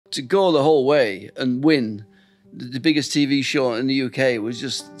to go the whole way and win the biggest TV show in the UK was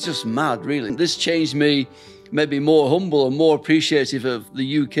just mad, really. This changed me, made me more humble and more appreciative of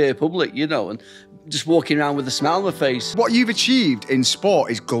the UK public, you know, and just walking around with a smile on my face. What you've achieved in sport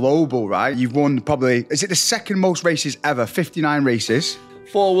is global, right? You've won probably, is it the second most races ever? 59 races.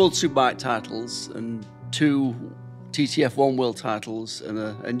 4 World Superbike titles and 2 TTF1 world titles and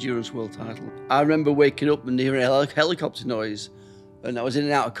an endurance world title. I remember waking up and hearing a helicopter noise, and I was in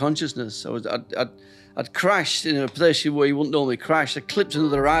and out of consciousness. I'd crashed in a position where you wouldn't normally crash. I clipped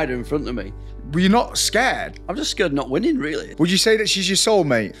another rider in front of me. Were you not scared? I'm just scared of not winning, really. Would you say that she's your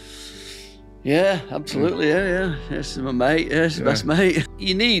soulmate? Yeah, absolutely, yeah. She's my mate, she's the best mate.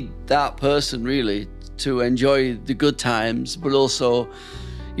 You need that person, really, to enjoy the good times, but also,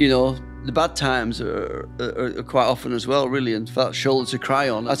 you know, the bad times are quite often as well, really, and for that shoulder to cry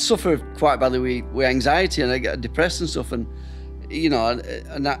on. I suffer quite badly with anxiety, and I get depressed and stuff, and you know,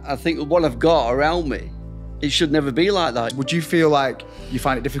 and I think what I've got around me, it should never be like that. Would you feel like you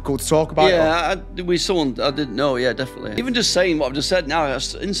find it difficult to talk about? Yeah, with someone I didn't know, yeah, definitely. Even just saying what I've just said now, I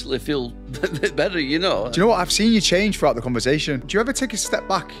just instantly feel a bit better, you know. Do you know what? I've seen you change throughout the conversation. Do you ever take a step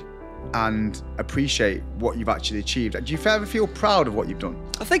back and appreciate what you've actually achieved? Do you ever feel proud of what you've done?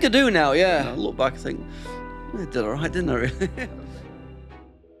 I think I do now, yeah. I look back and think, I did all right, didn't I, really?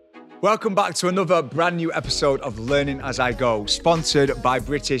 Welcome back to another brand new episode of Learning As I Go, sponsored by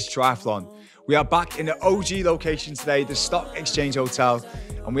British Triathlon. We are back in the OG location today, the Stock Exchange Hotel,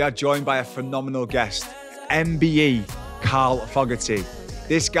 and we are joined by a phenomenal guest, MBE, Carl Fogarty.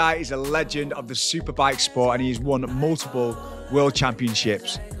 This guy is a legend of the Superbike sport and he has won multiple world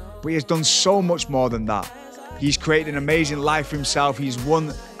championships. But he has done so much more than that. He's created an amazing life for himself. He's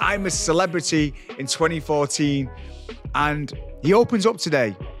won I'm a Celebrity in 2014, and he opens up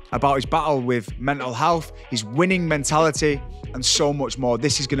today about his battle with mental health, his winning mentality, and so much more.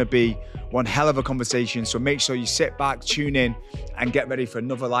 This is going to be one hell of a conversation, so make sure you sit back, tune in, and get ready for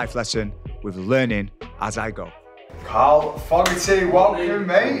another life lesson with Learning As I Go. Carl Fogarty, welcome,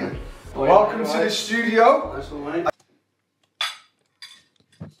 mate. Welcome to the studio.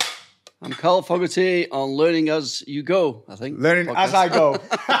 I'm Carl Fogarty on Learning As You Go, I think. Learning As I Go.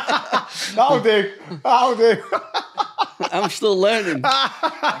 That'll do. That'll do. I'm still learning.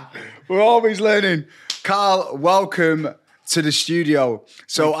 We're always learning. Carl, welcome to the studio.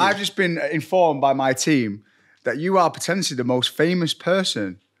 So I've just been informed by my team that you are potentially the most famous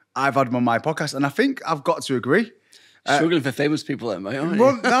person I've had on my podcast, and I think I've got to agree. Struggling for famous people then, mate, aren't you?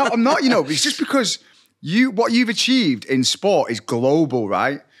 Well, no, I'm not, you know. It's just because what you've achieved in sport is global,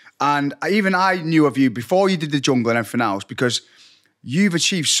 right? And even I knew of you before you did the jungle and everything else, because you've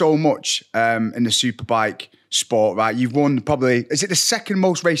achieved so much in the Superbike sport, right? You've won probably, is it the second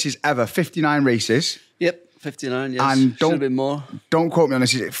most races ever? 59 races. Yep, 59, yes. And should have been more. Don't quote me on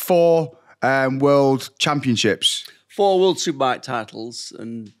this. Is it 4 world championships? 4 World Superbike titles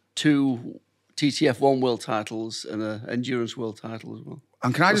and 2 TTF1 world titles and an endurance world title as well.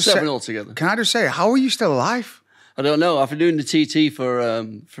 And can I just 7 say, altogether. Can I just say, how are you still alive? I don't know. I've been doing the TT for a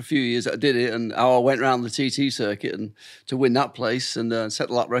few years. I did it, and I went around the TT circuit and to win that place and set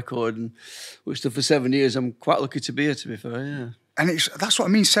the lap record, and which did for 7 years. I'm quite lucky to be here, to be fair. Yeah. And that's what I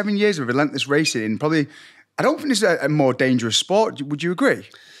mean. 7 years of relentless racing, and probably, I don't think this is a more dangerous sport. Would you agree?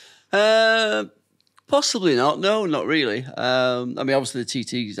 Possibly not. No, not really. I mean, obviously the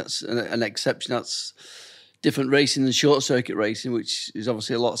TT, that's an exception. That's different racing than short circuit racing, which is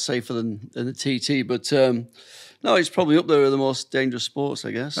obviously a lot safer than the TT. But no, it's probably up there with the most dangerous sports,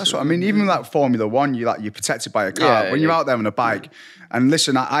 I guess. That's what I mean. Even like Formula One, you're protected by a car. When you're out there on a bike, and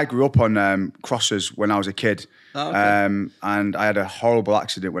listen, I grew up on crosses when I was a kid. Oh, okay. And I had a horrible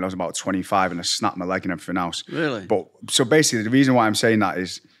accident when I was about 25 and I snapped my leg and everything else. Really? But so basically the reason why I'm saying that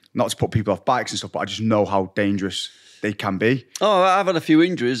is not to put people off bikes and stuff, but I just know how dangerous they can be. Oh, I've had a few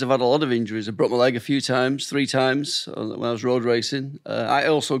injuries. I've had a lot of injuries. I broke my leg a few times, 3 times when I was road racing. I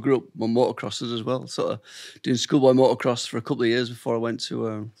also grew up on motocrosses as well, sort of doing schoolboy motocross for a couple of years before I went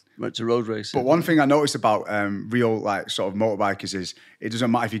to road racing. But one thing I noticed about real sort of motorbikers is it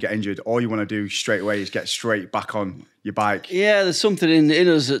doesn't matter if you get injured. All you want to do straight away is get straight back on your bike. Yeah, there's something in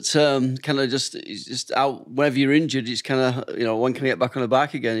us that kind of just out. Whenever you're injured, it's kind of, you know, when can I get back on a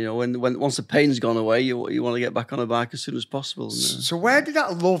bike again? You know, when once the pain's gone away, you want to get back on a bike as soon as possible. So where did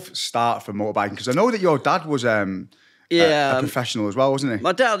that love start for motorbiking? Because I know that your dad was a professional as well, wasn't he?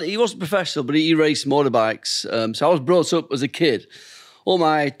 My dad, he wasn't professional, but he raced motorbikes. So I was brought up as a kid. All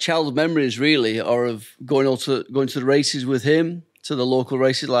my childhood memories really are of going to the races with him, to the local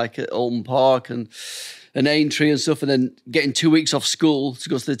races like at Oldham Park, and and Aintree and stuff, and then getting 2 weeks off school to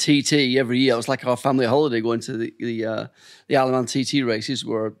go to the TT every year. It was like our family holiday going to the Isle of Man TT races,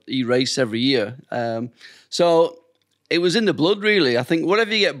 where he raced every year. So it was in the blood, really. I think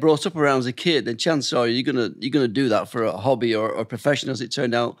whatever you get brought up around as a kid, then chances are you're gonna do that for a hobby or a profession, as it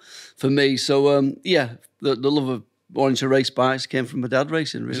turned out for me. So yeah, the love of wanting to race bikes came from my dad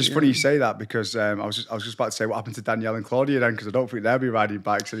racing. Really, it's just funny you say that, because I was just about to say what happened to Danielle and Claudia then, because I don't think they'll be riding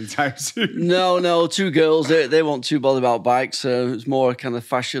bikes anytime soon. No, two girls. They weren't too bothered about bikes. It's more kind of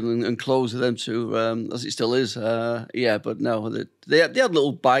fashion and clothes of them two, as it still is. Yeah, but no, they had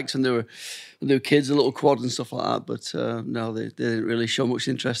little bikes when they were kids, a little quad and stuff like that. But no, they didn't really show much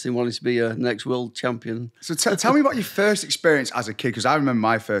interest in wanting to be a next world champion. So tell me about your first experience as a kid, because I remember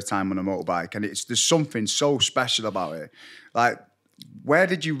my first time on a motorbike, and there's something so special about it. Like, where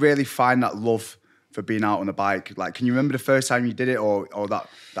did you really find that love for being out on a bike? Like, can you remember the first time you did it, or that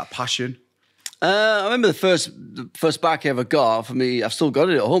passion? I remember the first bike I ever got. For me, I've still got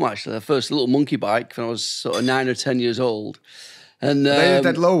it at home, actually. The first little monkey bike when I was sort of 9 or 10 years old. And they the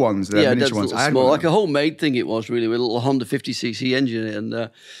dead low ones, the yeah, miniature ones. Small, like a homemade thing it was, really, with a little Honda 50cc engine in it. And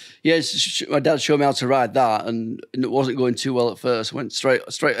yeah, my dad showed me how to ride that, and it wasn't going too well at first. I went straight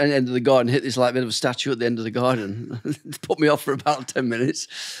at the end of the garden, hit this like bit of a statue at the end of the garden. It put me off for about 10 minutes.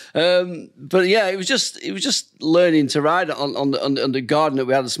 But yeah, it was just learning to ride on the garden. That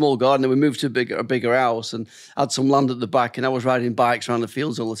we had a small garden, and we moved to a bigger house and had some land at the back. And I was riding bikes around the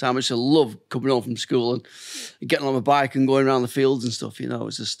fields all the time. I just loved coming home from school and getting on my bike and going around the fields and stuff. You know, it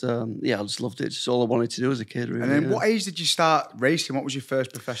was just yeah, I just loved it. It's just all I wanted to do as a kid. Really. And then, what age did you start racing? What was your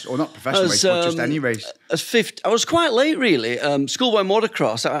first professional? Or not professional race, but just any race? I was quite late, really. Schoolboy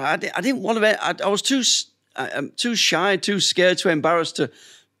motocross. I didn't want to. I was too shy, too scared, too embarrassed to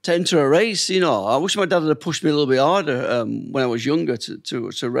enter a race. You know, I wish my dad had pushed me a little bit harder when I was younger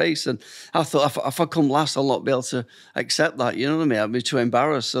to race. And I thought if I come last, I'll not be able to accept that. You know what I mean? I'd be too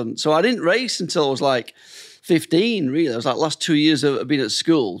embarrassed. So I didn't race until I was like 15, really. I was like last 2 years of being at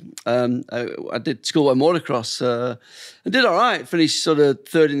school. I did schoolboy motocross. I did all right. Finished sort of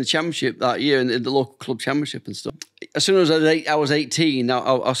third in the championship that year, in the local club championship and stuff. As soon as I was 18,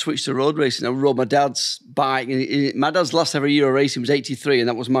 I switched to road racing. I rode my dad's bike. My dad's last ever year of racing was 83, and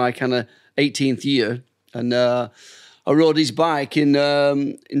that was my kind of 18th year. And I rode his bike in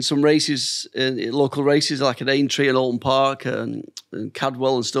some races, in local races like at Aintree and Alton Park and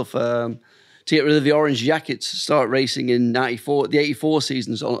Cadwell and stuff. To get rid of the orange jackets, start racing in '94, the '84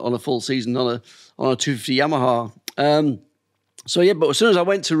 seasons on a full season on a 250 Yamaha. So yeah, but as soon as I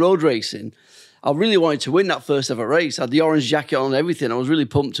went to road racing, I really wanted to win that first ever race. I had the orange jacket on and everything. I was really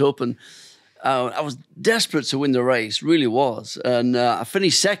pumped up, and I was desperate to win the race, really was. And I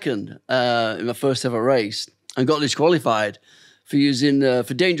finished second in my first ever race and got disqualified for using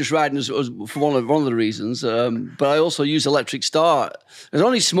for dangerous riding as for one of the reasons. But I also used electric start. It was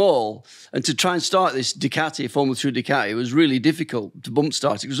only small, and to try and start this Ducati, Formula 2 Ducati, it was really difficult to bump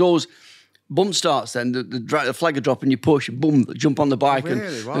start. It was always bump starts. Then the flag would drop and you push, and boom, jump on the bike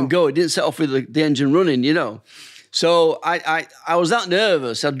and go. It didn't set off with the engine running, you know. So I was that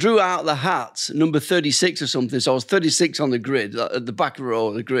nervous. I drew out the hat, number 36 or something. So I was 36 on the grid, at the back row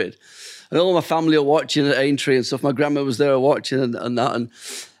of the grid. And all my family are watching at Aintree and stuff. My grandma was there watching and that. And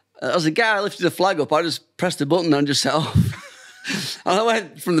as the guy lifted the flag up, I just pressed the button and just set off. And I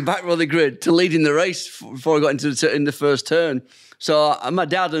went from the back row of the grid to leading the race before I got in the first turn. So my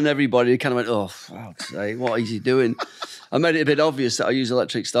dad and everybody kind of went, oh, fuck's sake, what is he doing? I made it a bit obvious that I use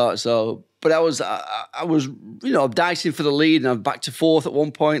electric start. So, but I was, you know, dicing for the lead, and I was back to fourth at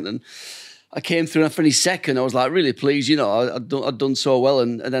one point, and I came through and I finished second. I was like really pleased, you know, I'd done so well.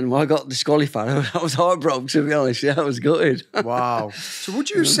 And then when I got disqualified, I was heartbroken, to be honest. Yeah, I was gutted. Wow. So would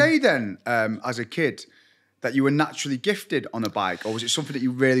you say then, as a kid, that you were naturally gifted on a bike, or was it something that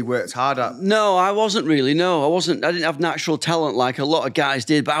you really worked hard at? No, I wasn't really. No, I wasn't. I didn't have natural talent like a lot of guys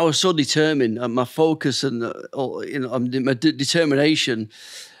did, but I was so determined, and my focus and you know, my determination.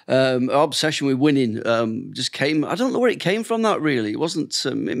 Our obsession with winning just came. I don't know where it came from. That really, it wasn't.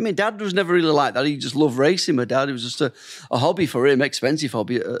 My dad was never really like that. He just loved racing. My dad, it was just a hobby for him, expensive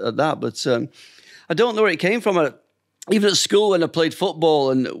hobby at that. But I don't know where it came from. Even at school when I played football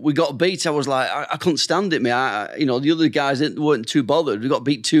and we got beat, I was like, I couldn't stand it, man. You know, the other guys weren't too bothered. We got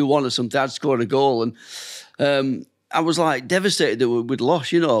beat 2-1 or something. I'd scored a goal, and I was like devastated that we'd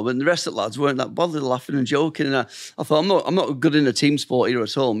lost, you know. But the rest of the lads weren't that bothered, laughing and joking. And I thought, I'm not good in a team sport here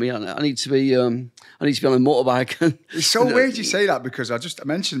at all. Me, I need to be on a motorbike. It's so weird you say that, because I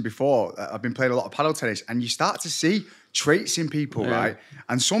mentioned before, I've been playing a lot of paddle tennis, and you start to see traits in people, right?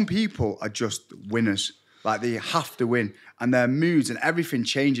 And some people are just winners. Like, they have to win, and their moods and everything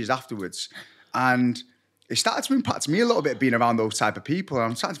changes afterwards. And it started to impact me a little bit being around those type of people. And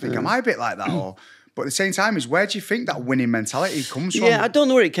I'm starting to think, am I a bit like that? But at the same time, where do you think that winning mentality comes from? Yeah, I don't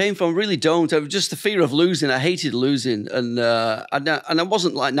know where it came from. I really don't. It was just the fear of losing. I hated losing, and I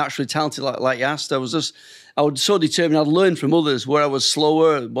wasn't like naturally talented like you asked. I was so determined. I'd learn from others where I was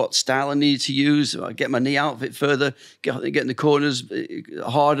slower, what style I needed to use. I'd get my knee out a bit further, get in the corners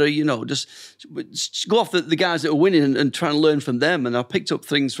harder. Just go off the guys that are winning and try and learn from them. And I picked up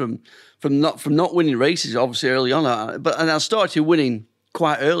things from not winning races, obviously early on. And I started winning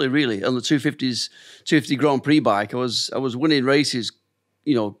quite early, really, on the 250 Grand Prix bike. I was winning races,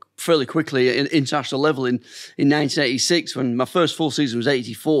 fairly quickly at international level in 1986 when my first full season was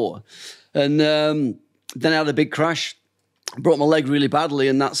 84. And then I had a big crash, broke my leg really badly,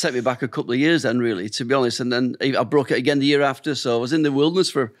 and that set me back a couple of years then, really, to be honest. And then I broke it again the year after. So I was in the wilderness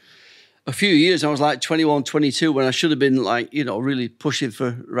for a few years. I was like 21, 22 when I should have been really pushing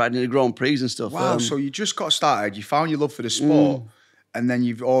for riding the Grand Prix and stuff. Wow, so you just got started, you found your love for the sport, and then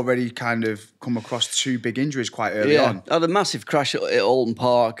you've already kind of come across 2 big injuries quite early on. I had a massive crash at Alton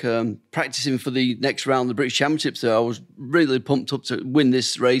Park, practicing for the next round of the British Championships there. I was really pumped up to win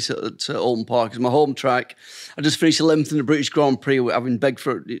this race at Alton Park. It's my home track. I just finished 11th in the British Grand Prix, having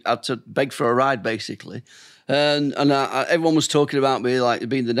had to beg for a ride, basically. And everyone was talking about me like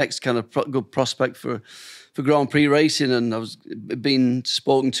being the next kind of good prospect for Grand Prix racing, and I was being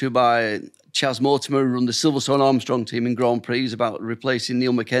spoken to by Chas Mortimer, who run the Silverstone Armstrong team in Grand Prix, about replacing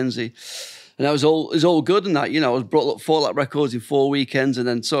Neil Mackenzie. And that was all good and that, I was brought up 4 lap records in 4 weekends. And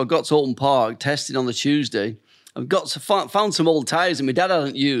then so I got to Alton Park, testing on the Tuesday. I've found some old tyres that my dad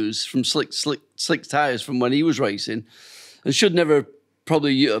hadn't used from slick tyres from when he was racing. And should never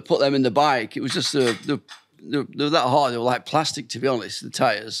probably put them in the bike. It was just, they were that hard. They were like plastic, to be honest, the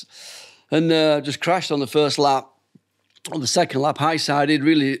tyres. And just crashed on the first lap. On the second lap, high-sided,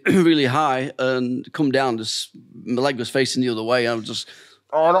 really, really high, and come down. My leg was facing the other way. I was just...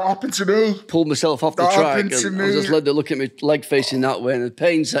 Oh, that happened to me. Pulled myself off the track. And I was just led to look at my leg facing that way, and the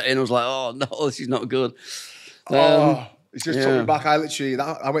pain set in. I was like, oh, no, this is not good. It's just took me back. I went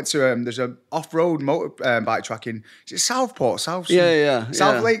to, there's an off-road motor bike track in, is it Southport? South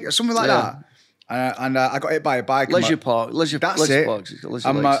Lake, something like that. And I got hit by a bike. Leisure Park. That's it.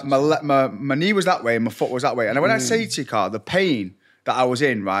 And my knee was that way and my foot was that way. And when I say to you, Carl, the pain that I was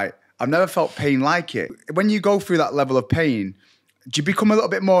in, right, I've never felt pain like it. When you go through that level of pain, do you become a little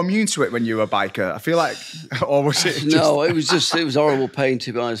bit more immune to it when you're a biker? I feel like, or was it just... No, it was horrible pain,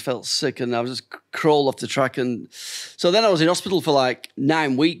 to be honest. I felt sick and I was just crawled off the track. And so then I was in hospital for like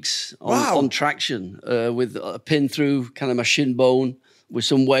 9 weeks on traction with a pin through kind of my shin bone, with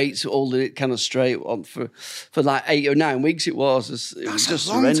some weights, holding it kind of straight on for like 8 or 9 weeks it was. It was just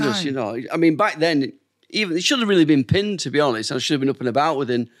horrendous, I mean, back then, it should have really been pinned, to be honest. I should have been up and about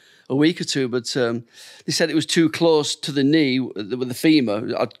within a week or two, but they said it was too close to the knee with the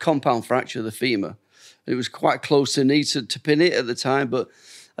femur, a compound fracture of the femur. It was quite close to the knee to pin it at the time, but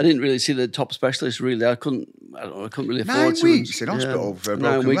I didn't really see the top specialist, really. I couldn't really afford to. 9 weeks in hospital for a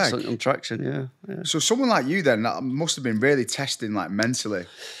broken leg? 9 weeks on traction, yeah. So someone like you then, that must have been really testing, like, mentally.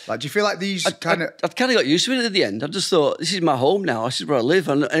 Like, do you feel like these I kind of got used to it at the end. I just thought, this is my home now. This is where I live.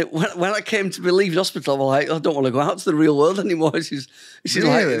 And when I came to be leaving hospital, I was like, I don't want to go out to the real world anymore. This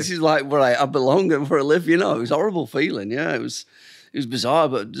is like where I belong and where I live, It was a horrible feeling, yeah. It was bizarre,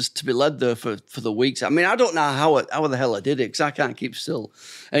 but just to be led there for the weeks. I mean, I don't know how the hell I did it, because I can't keep still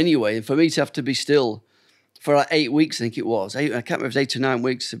anyway. And for me to have to be still for like 8 weeks, I think it was. I can't remember if it was 8 to 9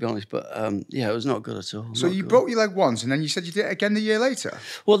 weeks, to be honest. But it was not good at all. So you broke your leg once, and then you said you did it again the year later?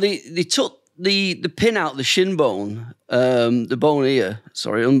 Well, they took the pin out the shin bone, the bone here,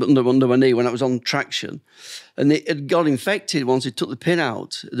 under my knee when I was on traction. And it had got infected once they took the pin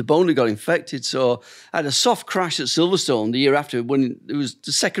out. The bone had got infected. So I had a soft crash at Silverstone the year after when it was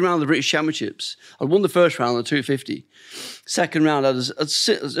the second round of the British Championships. I'd won the first round of the 250. Second round, I was just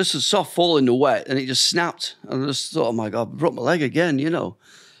a soft fall in the wet and it just snapped. And I just thought, oh my God, I broke my leg again,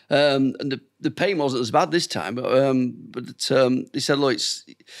 And the pain wasn't as bad this time. But they said, look,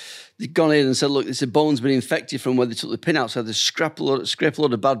 they'd gone in and said, look, the bone's been infected from where they took the pin out. So they scrape a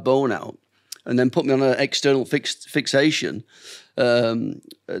lot of bad bone out. And then put me on an external fixation, and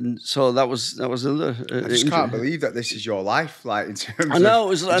so that was another. I just can't believe that this is your life, like in terms. I know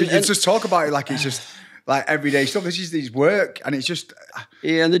of, it was. You just talk about it like it's just like everyday stuff. This is his work, and it's just.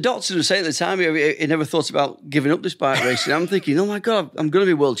 Yeah, and the doctor was saying at the time he never thought about giving up this bike racing. I'm thinking, oh my God, I'm going to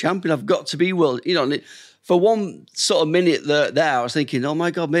be world champion. I've got to be world. For one sort of minute there, I was thinking, oh my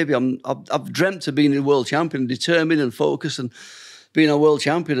God, maybe I've dreamt of being a world champion, determined and focused and. being a world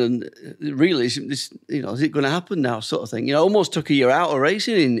champion, and really, is it going to happen now, sort of thing. I almost took a year out of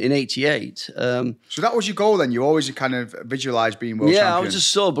racing in '88. So that was your goal then? You always kind of visualised being world champion? Yeah, I was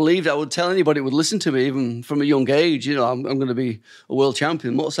just so believed. I would tell anybody who would listen to me, even from a young age, I'm going to be a world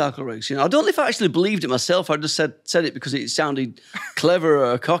champion in motorcycle racing. I don't know if I actually believed it myself. I just said it because it sounded clever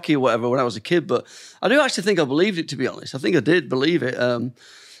or cocky or whatever when I was a kid. But I do actually think I believed it, to be honest. I think I did believe it.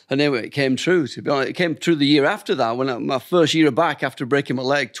 And then it came true, to be honest. It came true the year after that, my first year back after breaking my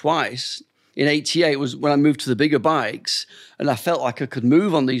leg twice. In '88 was when I moved to the bigger bikes, and I felt like I could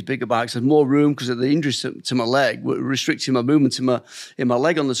move on these bigger bikes. I had more room because of the injuries to my leg, were restricting my movement in my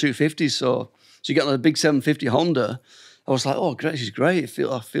leg on the 250s. So you get on a big 750 Honda. I was like, oh, great, this is great. I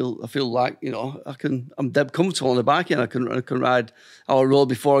feel like, I'm dead comfortable on the bike, and I can ride our road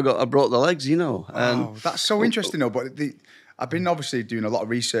before I broke the legs, Wow, that's so interesting though. But I've been obviously doing a lot of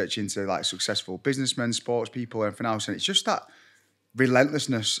research into like successful businessmen, sports people, everything else, and it's just that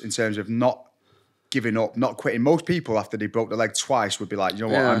relentlessness in terms of not giving up, not quitting. Most people, after they broke the leg twice, would be like, you know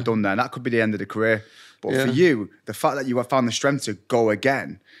what, I'm done there. And that could be the end of the career. But for you, the fact that you have found the strength to go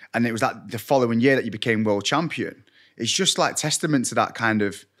again, and it was the following year that you became world champion, it's just like testament to that kind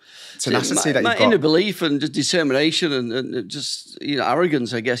of tenacity that you've got. My inner belief and just determination and just,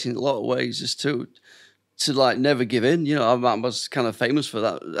 arrogance, I guess, in a lot of ways, just to like never give in. I was kind of famous for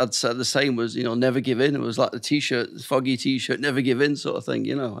that. I'd say the same was, never give in. It was like the T-shirt, the Foggy T-shirt, never give in sort of thing,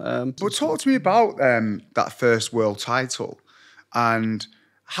 But talk to me about that first world title, and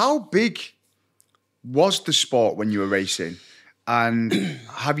how big was the sport when you were racing? And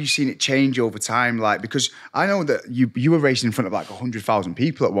have you seen it change over time? Like, because I know that you were racing in front of like 100,000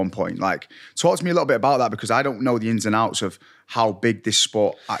 people at one point. Like, talk to me a little bit about that, because I don't know the ins and outs of how big this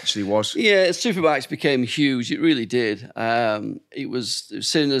sport actually was. Yeah, Superbikes became huge. It really did. It was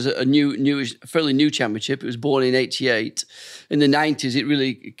seen as a fairly new championship. It was born in '88. In the '90s, it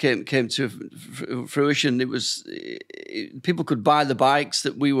really came to fruition. People could buy the bikes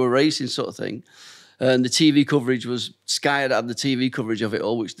that we were racing, sort of thing. And the TV coverage was, Sky had the TV coverage of it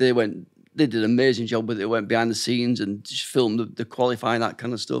all, which they did an amazing job with it. They went behind the scenes and just filmed the qualifying, that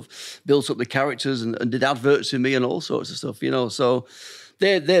kind of stuff, built up the characters and did adverts with me and all sorts of stuff, So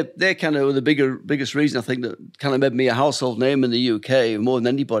they're kind of the biggest reason, I think, that kind of made me a household name in the UK more than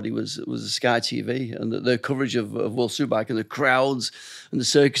anybody was the Sky TV and their coverage of World Superbike and the crowds and the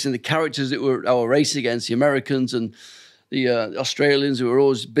circus and the characters that were racing against, the Americans and the Australians, who were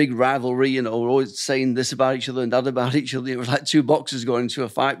always big rivalry, were always saying this about each other and that about each other. It was like two boxers going into a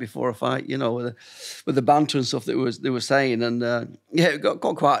fight before a fight, with the banter and stuff that they were saying. And it got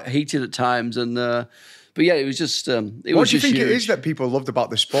quite heated at times. And but yeah, it was just What do you think huge. It is that people loved about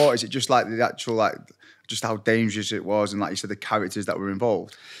the sport? Is it just like the actual, just how dangerous it was, and like you said, the characters that were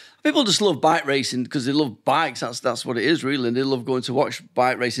involved? People just love bike racing because they love bikes. That's what it is, really. And they love going to watch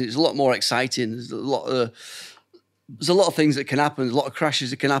bike racing. It's a lot more exciting. There's a lot of things that can happen. There's a lot of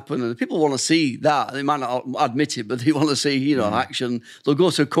crashes that can happen, and people want to see that. They might not admit it, but they want to see, action. They'll go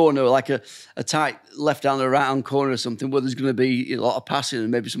to a corner, like a tight left-hand or right-hand corner or something, where there's going to be a lot of passing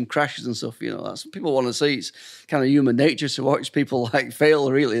and maybe some crashes and stuff. That's what people want to see. It's kind of human nature to watch people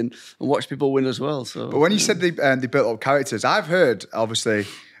fail, really, and watch people win as well. So, but when you said they built up characters, I've heard, obviously,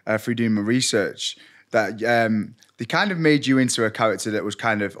 through doing my research, that they kind of made you into a character that was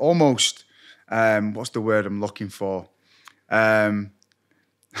kind of almost... what's the word I'm looking for?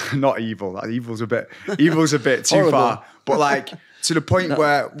 Not evil. Evil's a bit too far. But like to the point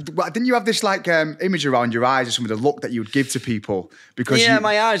where didn't you have this image around your eyes or some of the look that you would give to people? Because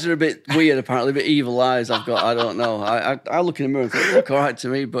my eyes are a bit weird, apparently, a bit evil eyes I've got. I don't know. I look in the mirror and think, they look all right to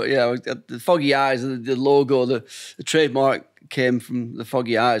me. But yeah, the foggy eyes, the logo, the trademark came from the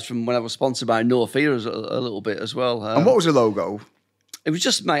foggy eyes from when I was sponsored by No Fear a little bit as well. And what was the logo? It was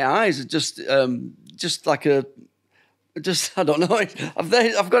just my eyes, just like I don't know. I've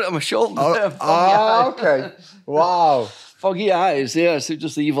got it on my shoulder. Okay. Wow. Foggy eyes, yeah. So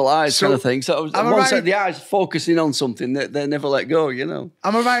just the evil eyes kind of thing. So the eyes focusing on something that they never let go, Am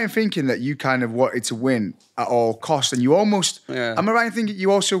I right in thinking that you kind of wanted to win at all costs, and you almost? Yeah. Am I right in thinking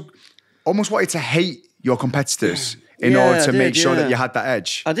you also almost wanted to hate your competitors in order to make sure that you had that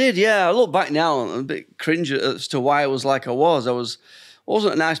edge? I did, yeah. I look back now and I'm a bit cringe as to why I was like I was. I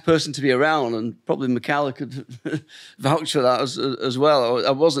wasn't a nice person to be around, and probably Michaela could vouch for that as well. I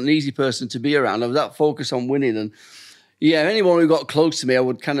wasn't an easy person to be around. I was that focused on winning, and yeah, anyone who got close to me, I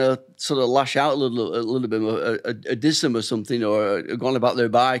would kind of sort of lash out a little bit, a diss them or something, or go on about their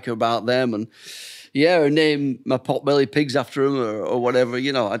bike or about them, and or name my potbelly pigs after them or whatever.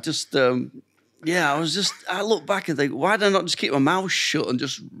 I just. I look back and think, why did I not just keep my mouth shut and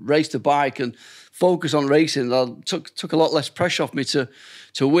just race the bike and focus on racing. That took a lot less pressure off me to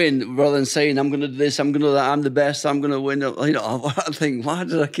win, rather than saying I'm going to do this, I'm going to do that, I'm the best, I'm going to win. You know, I think, why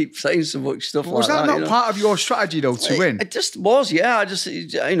did I keep saying so much stuff like that? Was that not you know? part of your strategy though to win? It just was, yeah. I just,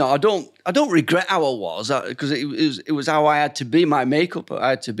 you know, I don't regret how I was, because it was how I had to be. My makeup,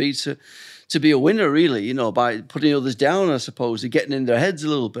 I had to be a winner, really. You know, by putting others down, I suppose, and getting in their heads a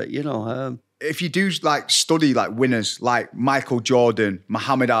little bit. You know. If you do like study like winners like Michael Jordan,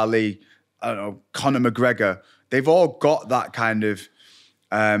 Muhammad Ali, I don't know, Conor McGregor, they've all got that kind of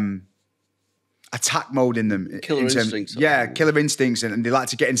attack mode in them. Killer instincts. Yeah, killer instincts, and they like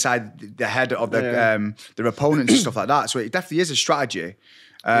to get inside the head of their opponents and stuff like that. So it definitely is a strategy,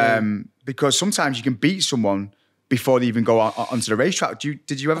 because sometimes you can beat someone before they even go onto the racetrack.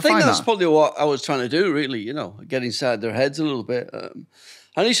 Did you ever find that? I think that's probably what I was trying to do, really, you know, get inside their heads a little bit.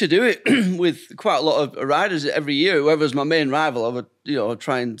 I used to do it with quite a lot of riders every year. Whoever's my main rival, I would, you know,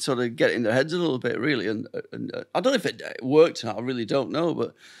 try and sort of get in their heads a little bit, really. And I don't know if it worked or not, I really don't know.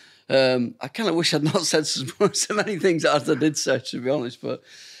 But I kind of wish I'd not said so many things as I did say, to be honest. But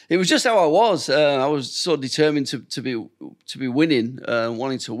it was just how I was. I was so determined to be winning,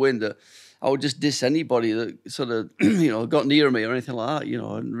 wanting to win, that I would just diss anybody that sort of, you know, got near me or anything like that, you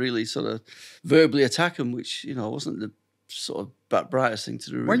know, and really sort of verbally attack them, which, you know, wasn't the sort of brightest thing to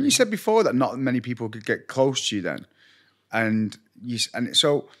do. Really. When you said before that not many people could get close to you then, and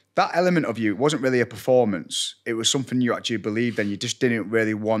so that element of you wasn't really a performance, it was something you actually believed, and you just didn't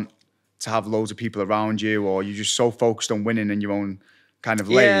really want to have loads of people around you, or you're just so focused on winning in your own kind of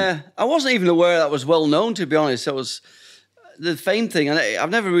lane. Yeah, I wasn't even aware that was well known, to be honest. That was the fame thing, and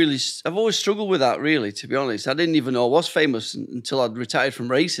I've always struggled with that, really, to be honest. I didn't even know I was famous until I'd retired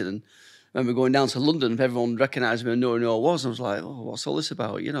from racing, and I remember going down to London, everyone recognised me and knew who I was. And I was like, oh, what's all this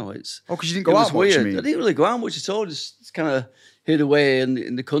about? You know, it's... Oh, because you didn't go out much, weird. I mean. I didn't really go out much at all. Just kind of hid away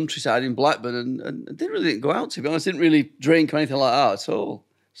in the countryside in Blackburn, and I didn't go out, to be honest. I didn't really drink or anything like that at all.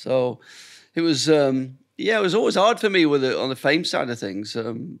 So it was, it was always hard for me on the fame side of things,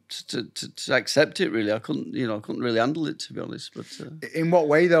 to accept it, really. I couldn't really handle it, to be honest. But in what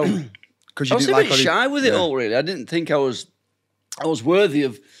way, though? Because I was a bit shy with it all, really. I didn't think I was worthy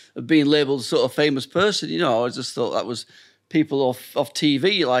of being labelled a sort of famous person, you know. I just thought that was people off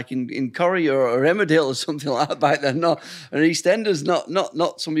TV, like in Corrie or Emmerdale or something like that back then. Not an EastEnders,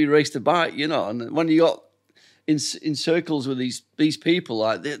 not somebody who raced a bike, you know. And when you got in circles with these people,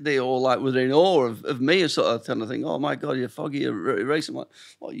 like they all like were in awe of me, or sort of kind of thing. Oh my God, you're Foggy, you're racing. Like,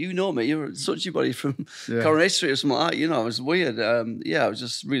 well, you know me, you're such a buddy from Coronation Street or something like that. You know, it was weird. It was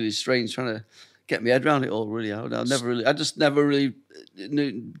just really strange trying to get my head around it all, really. I just never really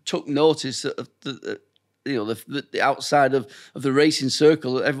took notice of the outside of the racing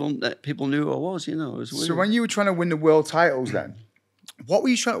circle. People knew who I was, you know. It was weird. So when you were trying to win the world titles, then what were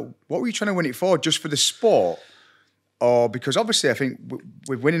you trying to win it for? Just for the sport, or because obviously I think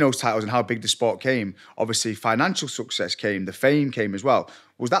with winning those titles and how big the sport came, obviously financial success came, the fame came as well.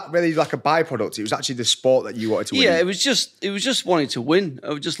 Was that really like a byproduct? It was actually the sport that you wanted to win. Yeah, it was just wanting to win.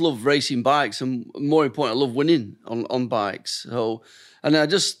 I just love racing bikes, and more important, I love winning on bikes. So, and I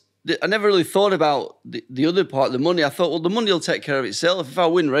never really thought about the other part, the money. I thought, well, the money will take care of itself. If I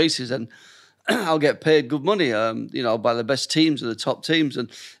win races, then I'll get paid good money, you know, by the best teams or the top teams.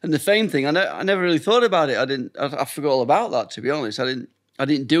 And the fame thing, I never really thought about it. I forgot all about that, to be honest. I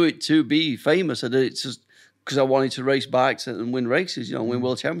didn't do it to be famous. I did it just because I wanted to race bikes and win races, you know, win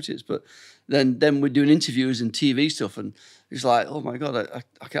world championships. But then we're doing interviews and TV stuff, and it's like, oh my God,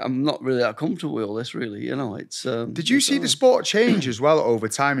 I'm not really that comfortable with all this, really. You know, it's. Did you see the sport change as well over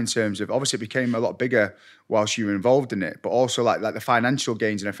time in terms of, obviously it became a lot bigger whilst you were involved in it, but also like the financial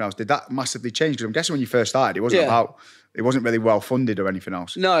gains and everything else? Did that massively change? Because I'm guessing when you first started, it wasn't really well funded or anything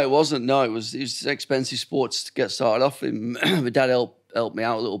else. No, it wasn't. No, it was expensive sports to get started off. My dad helped me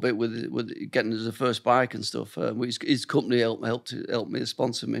out a little bit with getting us the first bike and stuff. His company helped me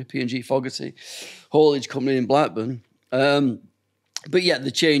sponsor me, P&G Fogarty, haulage company in Blackburn. But yeah,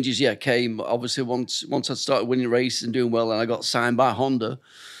 the changes came obviously once I started winning races and doing well, and I got signed by Honda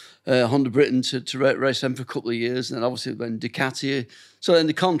Britain to race them for a couple of years, and then obviously when Ducati. So then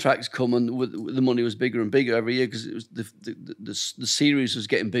the contracts come, and the money was bigger and bigger every year, because it was the series was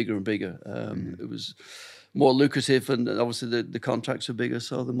getting bigger and bigger. It was more lucrative, and obviously the contracts were bigger,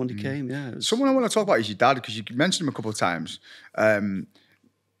 so the money came. Yeah. Someone I want to talk about is your dad, because you mentioned him a couple of times, and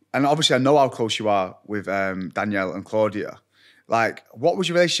obviously I know how close you are with Danielle and Claudia. Like, what was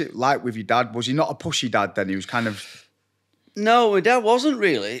your relationship like with your dad? Was he not a pushy dad then? He was kind of... No, my dad wasn't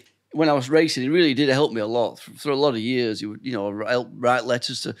really. when I was racing, it really did help me a lot. For a lot of years, you would, write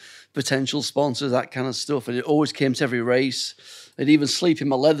letters to potential sponsors, that kind of stuff. And it always came to every race. I'd even sleep in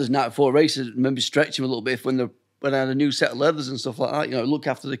my leathers night before races, maybe stretch them a little bit when I had a new set of leathers and stuff like that. Look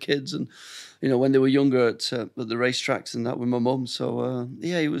after the kids and, when they were younger at the racetracks and that with my mum. So,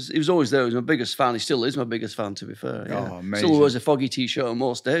 he was always there. He was my biggest fan. He still is my biggest fan, to be fair. Yeah. Oh, amazing. Still wears a Foggy T-shirt on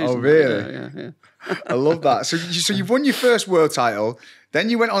most days. Oh, really? Yeah. I love that. So you've won your first world title. Then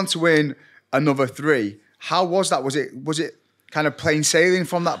you went on to win another 3. How was that? Was it kind of plain sailing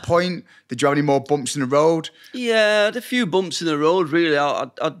from that point? Did you have any more bumps in the road? Yeah, I had a few bumps in the road, really.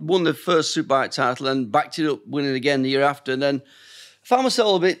 I'd won the first Superbike title and backed it up, winning again the year after. And then I found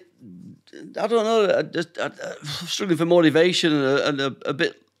myself a bit, I don't know, struggling for motivation and a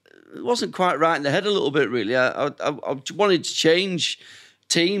bit, it wasn't quite right in the head a little bit, really. I wanted to change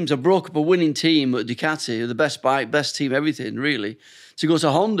teams. I broke up a winning team at Ducati, the best bike, best team, everything, really, to go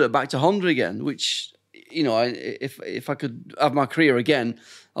to Honda, back to Honda again, which, if I could have my career again,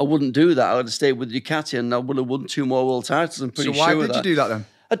 I wouldn't do that. I would have stayed with Ducati and I would have won 2 more world titles. I'm pretty sure. So why did you do that then?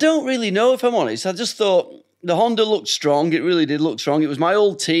 I don't really know, if I'm honest. I just thought the Honda looked strong. It really did look strong. It was my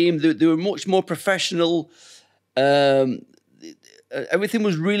old team. They were much more professional. Everything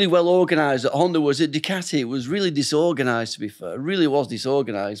was really well organised at Honda. Was at Ducati, it was really disorganised, to be fair. It really was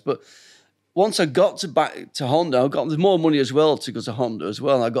disorganised. But once I got back to Honda, there's more money as well to go to Honda as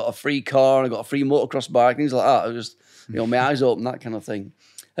well. And I got a free car, and I got a free motocross bike, things like that. I was just, my eyes open, that kind of thing.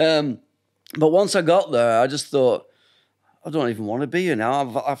 But once I got there, I just thought, I don't even want to be here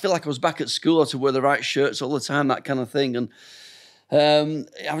now. I feel like I was back at school. I had to wear the right shirts all the time, that kind of thing. And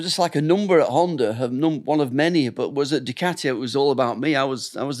I was just like a number at Honda, one of many. But was at Ducati, it was all about me. I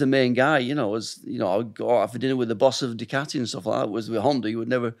was the main guy. I would go out for dinner with the boss of Ducati and stuff like that. Whereas with Honda, you would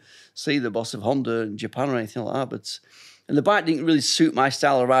never see the boss of Honda in Japan or anything like that. And the bike didn't really suit my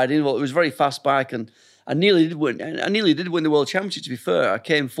style of riding. Well, it was a very fast bike, and I nearly did win. I nearly did win the World Championship, to be fair. I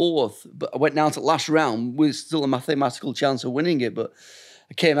came 4th, but I went down to the last round with still a mathematical chance of winning it. But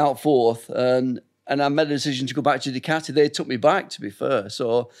I came out 4th, and I made a decision to go back to Ducati. They took me back, to be fair.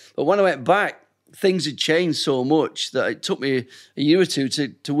 But when I went back, things had changed so much that it took me a year or two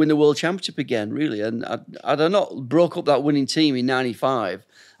to win the World Championship again, really. And I'd not broke up that winning team in 95,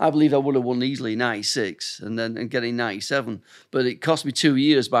 I believe I would have won easily 96 and getting 97. But it cost me 2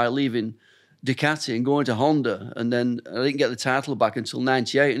 years by leaving Ducati and going to Honda, and then I didn't get the title back until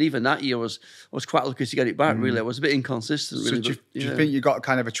 98, and even that year I was quite lucky to get it back. Really, I was a bit inconsistent. Really, so do you think you got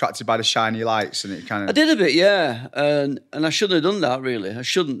kind of attracted by the shiny lights, and it kind of? I did a bit, yeah, and I shouldn't have done that. Really, I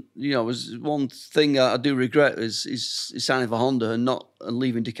shouldn't. Was one thing I do regret is signing for Honda and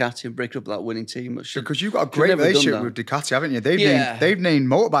leaving Ducati and breaking up that winning team. Because you've got a great relationship with Ducati, haven't you? They've named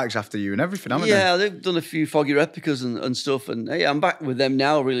motorbikes after you and everything, haven't they? Yeah, they've done a few Foggy replicas and stuff, and I'm back with them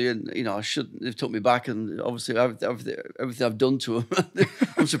now, really. And they've took me back, and obviously everything I've done to them,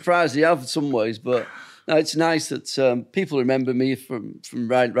 I'm surprised they have in some ways. But no, it's nice that people remember me from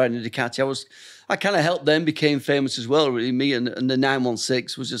riding the Ducati. I kind of helped them became famous as well. Really, me and the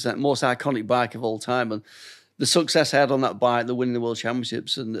 916 was just that most iconic bike of all time, and the success I had on that bike, the winning the World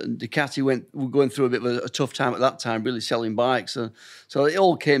Championships, and Ducati were going through a bit of a tough time at that time, really selling bikes. So it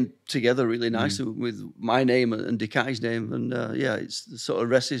all came together really nicely with my name and Ducati's name. And it's the sort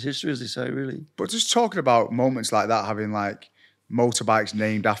of rest is history, as they say, really. But just talking about moments like that, having like motorbikes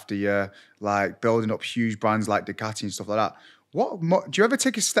named after you, like building up huge brands like Ducati and stuff like that. Do you ever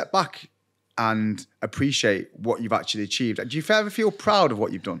take a step back and appreciate what you've actually achieved? Do you ever feel proud of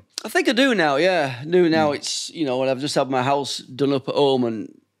what you've done? I think I do now, yeah. Now it's, when I've just had my house done up at home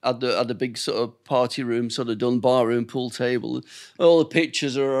and had a big sort of party room, sort of done, bar room, pool table. All the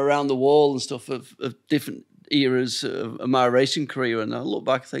pictures are around the wall and stuff of different eras of my racing career. And I look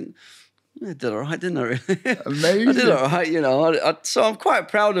back and think, I did all right, didn't I, really? Amazing. I did all right, so I'm quite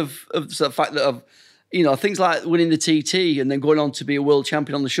proud of the fact that I've, things like winning the TT and then going on to be a world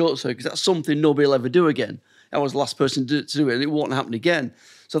champion on the short circuit, because that's something nobody will ever do again. I was the last person to do it, and it won't happen again.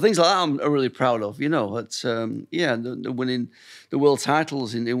 So things like that I'm really proud of, It's, the winning the world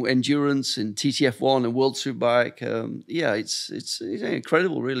titles in endurance, in TTF1 and World Superbike. It's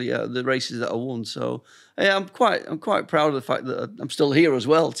incredible, really, the races that I won. So, I'm quite proud of the fact that I'm still here as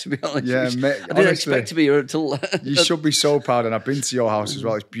well, to be honest. Yeah, mate, I didn't expect to be here until... You should be so proud, and I've been to your house as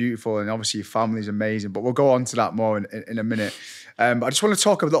well. It's beautiful, and obviously your family's amazing, but we'll go on to that more in a minute. But I just want to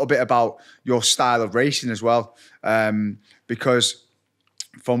talk a little bit about your style of racing as well, because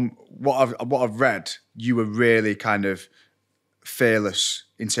from what I've read, you were really kind of fearless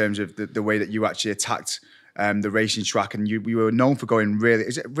in terms of the way that you actually attacked the racing track, and you were known for going really.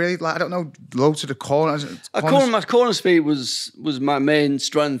 Is it really like I don't know, low to the corners? My corner speed was my main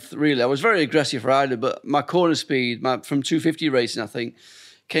strength. Really, I was a very aggressive rider, but my corner speed, from 250 racing, I think,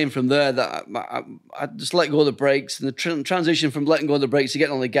 came from there. That I just let go of the brakes, and the transition from letting go of the brakes to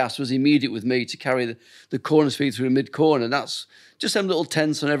getting on the gas was immediate with me to carry the corner speed through the mid corner. And that's just them little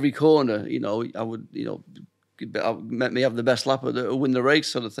tenths on every corner. You know, I would, let me have the best lap or win the race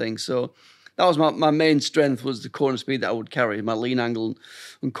sort of thing. So that was my main strength, was the corner speed that I would carry, my lean angle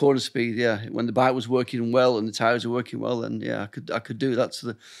and corner speed. Yeah, when the bike was working well and the tires were working well, then yeah, I could do that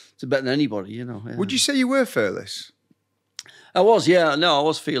to better than anybody. You know. Yeah. Would you say you were fearless? I was, yeah. No, I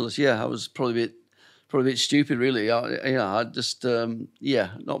was fearless. Yeah, I was probably a bit stupid, really. I just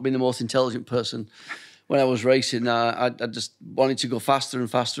not being the most intelligent person. When I was racing, I just wanted to go faster and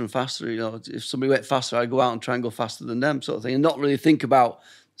faster and faster. You know, if somebody went faster, I'd go out and try and go faster than them, sort of thing, and not really think about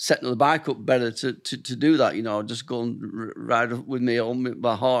setting the bike up better to do that. You know, I'd just go and ride with me on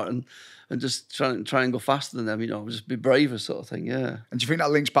my heart and just try and go faster than them. You know, just be braver, sort of thing. Yeah. And do you think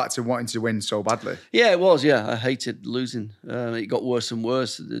that links back to wanting to win so badly? Yeah, it was. Yeah, I hated losing. It got worse and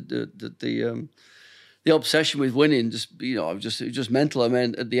worse. The obsession with winning, it was just mental. I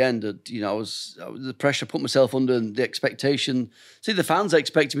mean, at the end, the pressure I put myself under, and the expectation. See, the fans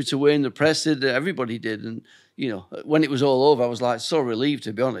expected me to win, the press did, everybody did, and when it was all over, I was like so relieved,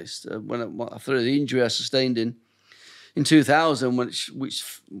 to be honest. After the injury I sustained in 2000, which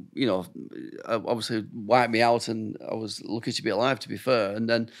obviously wiped me out, and I was lucky to be alive, to be fair. And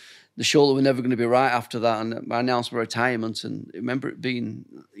then the shoulder were never going to be right after that, and I announced my retirement. And I remember it being,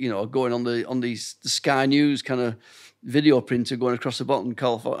 going on the Sky News kind of video printer going across the bottom,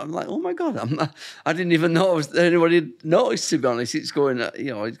 Carl Fogarty. I'm like, oh my God, I didn't even know anybody had noticed, to be honest. It's going,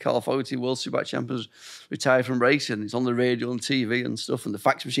 Carl Fogarty, World Superbike champions, retired from racing. It's on the radio and TV and stuff, and the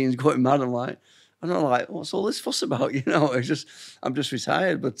fax machine's going mad. I'm like, what's all this fuss about? I'm just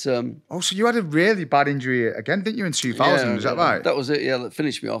retired. But so you had a really bad injury again, didn't you, in 2000? Is that right? That was it. Yeah, that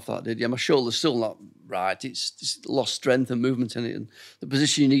finished me off. That did. Yeah, my shoulder's still not right. It's lost strength and movement in it, and the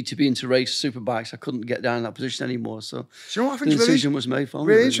position you need to be in to race superbikes, I couldn't get down in that position anymore. So you know what I think the decision was made for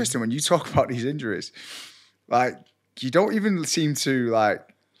me. Really interesting when you talk about these injuries. Like, you don't even seem to like.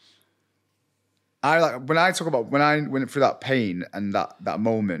 When I went through that pain and that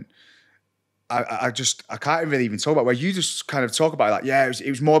moment. I can't really even talk about where you just kind of talk about it, like, yeah, it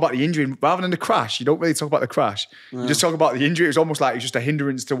was more about the injury rather than the crash. You don't really talk about the crash. No. You just talk about the injury. It was almost like it's just a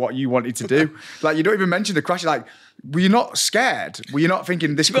hindrance to what you wanted to do. Like, you don't even mention the crash. You're like, were you not scared? Were you not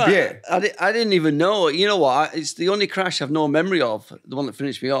thinking this could be it? I didn't even know. You know what? It's the only crash I've no memory of, the one that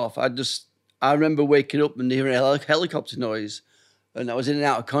finished me off. I remember waking up and hearing a helicopter noise, and I was in and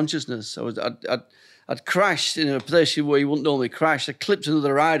out of consciousness. I'd crashed in a position where you wouldn't normally crash. I clipped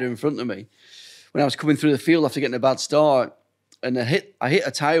another rider in front of me when I was coming through the field after getting a bad start, and I hit a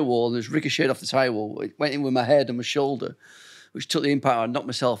tyre wall, and it was ricocheted off the tyre wall. It went in with my head and my shoulder, which took the impact. I knocked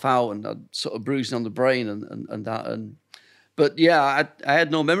myself out, and I sort of bruising on the brain and that. But yeah, I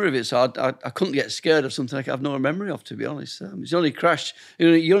had no memory of it, so I couldn't get scared of something I have no memory of, to be honest. It's only crash.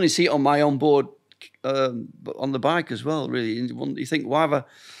 You only see it on my onboard on the bike as well, really. You think, why have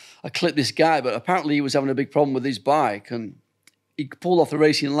I clipped this guy? But apparently he was having a big problem with his bike, and he pulled off the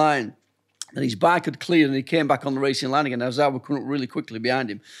racing line. And his bike had cleared, and he came back on the racing line again. I was coming up really quickly behind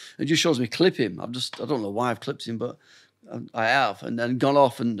him. It just shows me clip him. I don't know why I've clipped him, but I have. And then gone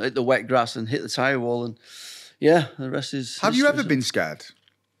off and hit the wet grass and hit the tyre wall. And yeah, the rest is... Have you ever been scared?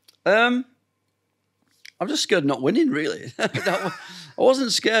 I'm just scared of not winning, really. I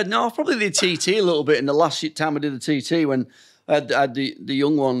wasn't scared. No, probably the TT a little bit in the last time I did the TT, when I had the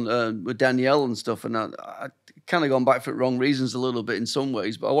young one with Danielle and stuff, and I kind of gone back for the wrong reasons a little bit in some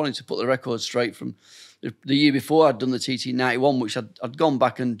ways, but I wanted to put the record straight from the year before. I'd done the TT 91, which I'd gone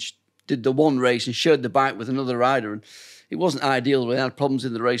back and did the one race and shared the bike with another rider, and it wasn't ideal. We had problems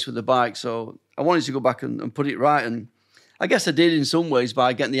in the race with the bike, so I wanted to go back and put it right, and I guess I did in some ways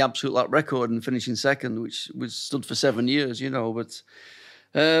by getting the absolute lap record and finishing second, which was stood for 7 years, but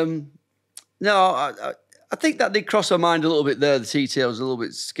no, I think that did cross my mind a little bit there. The TT, I was a little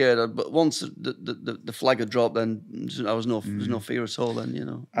bit scared, but once the flag had dropped, then there's no fear at all.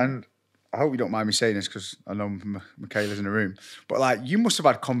 Then And I hope you don't mind me saying this, because I know Michaela's in the room, but like, you must have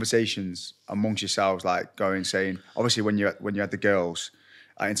had conversations amongst yourselves, like saying, obviously when you had the girls,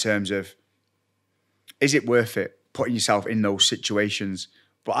 in terms of, is it worth it putting yourself in those situations?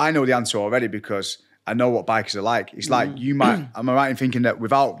 But I know the answer already, because I know what bikers are like. It's like, you might. Am I right in thinking that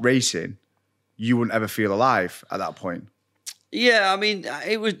without racing, you wouldn't ever feel alive at that point? Yeah, I mean,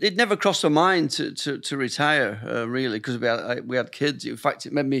 it never crossed my mind to retire, really, because we had kids. In fact,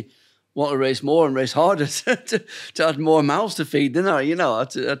 it made me want to race more and race harder to add more mouths to feed, didn't I? You know, I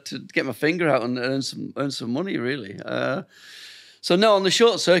had to get my finger out and earn some money, really. So no, on the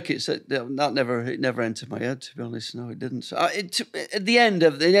short circuits, it never entered my head, to be honest. No, it didn't. So at the end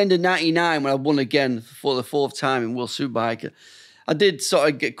of '99, when I won again for the 4th time in World Superbike, I did sort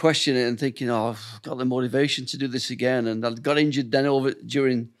of get questioning and thinking, oh, I've got the motivation to do this again. And I got injured then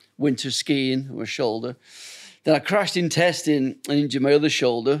during winter skiing with my shoulder. Then I crashed in testing and injured my other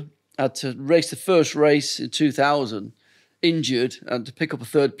shoulder. I had to race the first race in 2000, injured, and to pick up a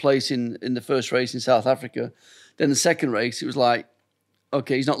 3rd place in the first race in South Africa. Then the second race, it was like,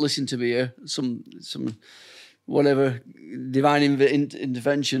 okay, he's not listening to me here. Some whatever divine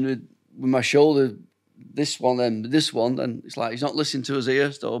intervention with my shoulder. This one, then this one, and it's like he's not listening to us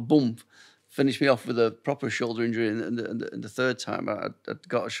here. So boom, finished me off with a proper shoulder injury. And the 3rd time, I'd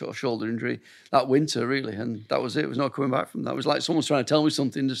got a shoulder injury that winter, really, and that was it. It was not coming back from that. It was like someone's trying to tell me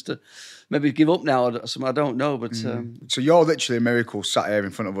something just to maybe give up now. I don't know, but so you're literally a miracle sat here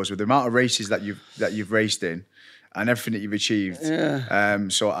in front of us with the amount of races that you've raced in. And everything that you've achieved. Yeah.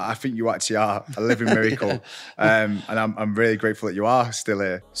 So I think you actually are a living miracle. And I'm really grateful that you are still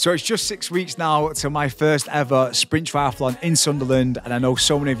here. So it's just 6 weeks now to my first ever sprint triathlon in Sunderland. And I know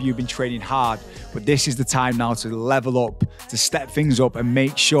so many of you have been training hard, but this is the time now to level up, to step things up and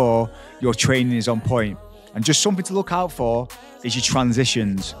make sure your training is on point. And just something to look out for is your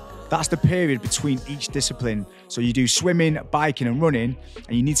transitions. That's the period between each discipline. So you do swimming, biking and running,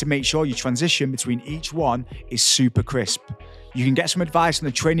 and you need to make sure your transition between each one is super crisp. You can get some advice on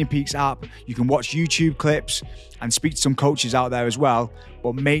the Training Peaks app. You can watch YouTube clips and speak to some coaches out there as well.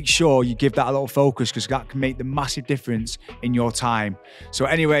 But make sure you give that a little focus because that can make the massive difference in your time. So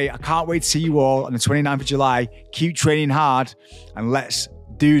anyway, I can't wait to see you all on the 29th of July. Keep training hard and let's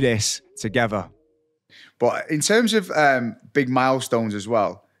do this together. But in terms of big milestones as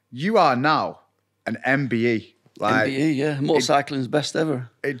well, you are now an MBE. MBE, yeah. Motorcycling's best ever.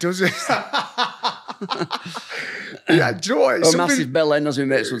 It does it. Yeah, do you know what? Or a massive bell end, as my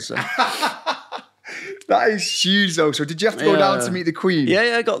mates would say. That is huge, though. So did you have to go down to meet the Queen?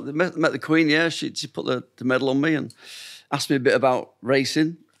 Yeah, met the Queen, yeah. She put the medal on me and asked me a bit about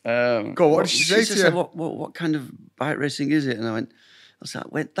racing. Go on, what did she say to you? Said, what kind of bike racing is it? And I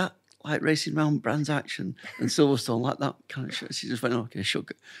went, that like racing around Brands Action and Silverstone, like that kind of shit. She just went, okay,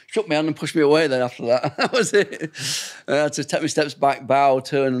 shook my hand and pushed me away then after that. That was it. I had to take my steps back, bow,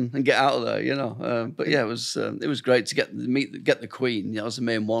 turn and get out of there, you know. But yeah, it was great to get the Queen. That was the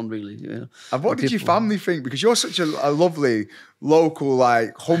main one, really. You know. And what did your family think? Because you're such a lovely, local,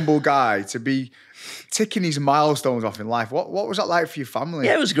 like, humble guy to be ticking these milestones off in life. What was that like for your family?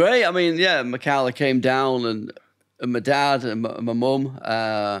 Yeah, it was great. I mean, yeah, Michaela came down and my dad and my mum,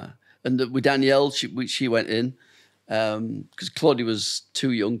 and with Danielle, she went in because Claudia was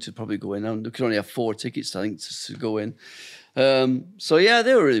too young to probably go in. And we could only have 4 tickets, I think, to go in. So yeah,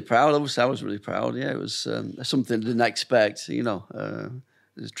 they were really proud. Obviously, I was really proud. Yeah, it was something I didn't expect. You know, a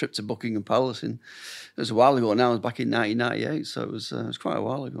trip to Buckingham Palace it was a while ago. Now it was back in 1998, so it was quite a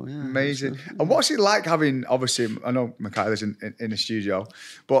while ago. Yeah, amazing. And what's it like having? Obviously, I know Michaela's in the studio,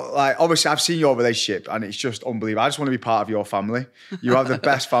 but like obviously, I've seen your relationship, and it's just unbelievable. I just want to be part of your family. You have the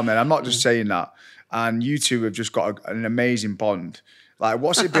best family. And I'm not just saying that. And you two have just got an amazing bond. Like,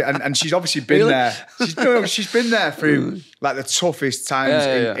 what's it been? And she's obviously been there. She's been there through like the toughest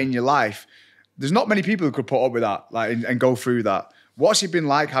times in your life. There's not many people who could put up with that, like, and go through that. What's it been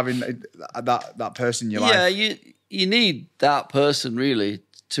like having that person in your life? Yeah, you need that person really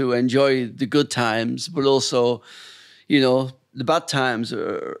to enjoy the good times, but also, you know, the bad times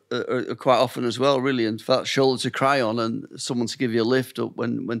are quite often as well, really, and for that shoulder to cry on and someone to give you a lift up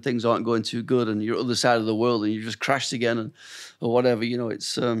when things aren't going too good and you're other side of the world and you just crashed again or whatever, you know,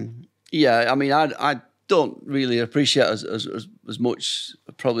 it's yeah. I mean, I don't really appreciate as much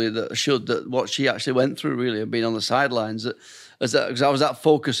probably that I should that what she actually went through really and being on the sidelines because I was that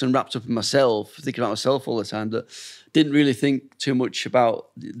focused and wrapped up in myself, thinking about myself all the time that didn't really think too much about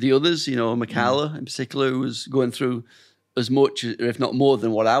the others. You know, Michaela in particular, who was going through as much, if not more,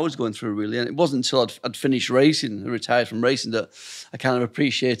 than what I was going through, really. And it wasn't until I'd finished racing, retired from racing, that I kind of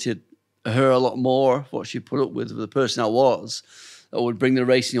appreciated her a lot more, what she put up with the person I was, that would bring the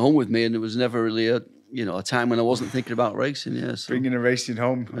racing home with me. And it was never really a time when I wasn't thinking about racing. Yeah, so. Bringing the racing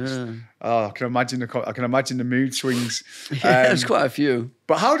home. Yeah. Oh, I can imagine the mood swings. Yeah, there's quite a few.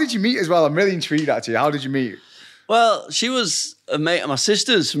 But how did you meet as well? I'm really intrigued, actually. How did you meet? Well, she was a mate of my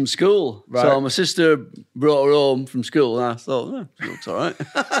sister's from school. Right. So my sister brought her home from school and I thought, she looks all right.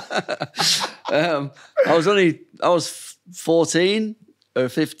 I was 14 or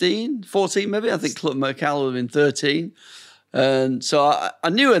 15, 14 maybe. I think Michaela would have been 13. And so I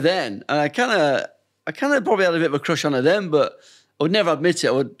knew her then, and I kind of probably had a bit of a crush on her then, but I would never admit it.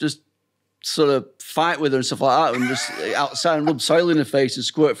 I would just sort of fight with her and stuff like that, and just outside and rub soil in her face and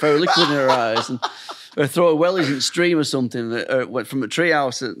squirt fairy liquid in her eyes, and or throw her wellies in the stream or something, or went from a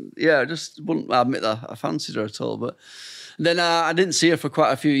treehouse. I just wouldn't admit that I fancied her at all. But then I didn't see her for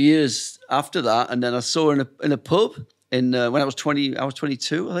quite a few years after that, and then I saw her in a pub when I was 20. I was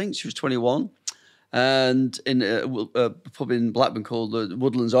 22, I think. She was 21. And in a pub in Blackburn called the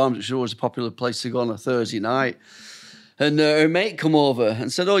Woodlands Arms, which was always a popular place to go on a Thursday night. And her mate come over and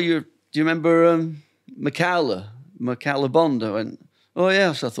said, "Oh, do you remember Michaela Bond?" I went, "Oh,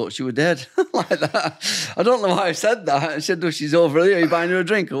 yeah." So I thought she were dead, like that. I don't know why I said that. I said, "Oh, she's over here. Are you buying her a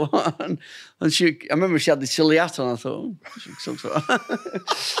drink or what?" And I remember she had this silly hat on. I thought, "Oh, she sucks."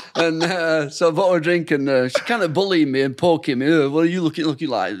 And so I bought her a drink, and she kind of bullying me and poking me. "Oh, what are you looking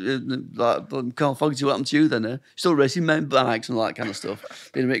like Carl Fogarty? What happened to you then? Still racing men bikes and all that kind of stuff."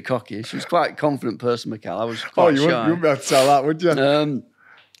 Being a bit cocky. She was quite a confident person, Michael. I was quite shy. You wouldn't be able to tell that, would you?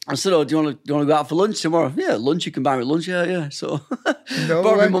 I said, "Oh, do you want to go out for lunch tomorrow?" "Yeah, lunch. You can buy me lunch." Yeah. So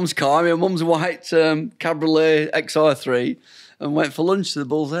borrowed my mum's car, my mum's white Cabriolet XR3, and went for lunch to the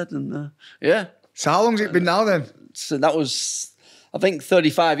Bull's Head. And yeah. So how long's it been now then? So that was, I think,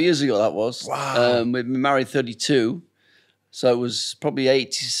 35 years ago. That was. Wow. We've been married 32, so it was probably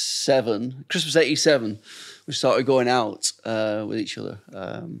 87. Christmas 87. We started going out with each other.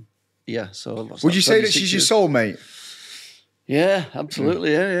 Yeah. So would you say that she's your soulmate? Yeah,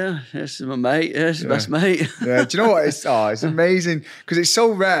 absolutely. Yeah. She's my mate. Yeah, she's the best mate. Yeah. Do you know what? It's amazing because it's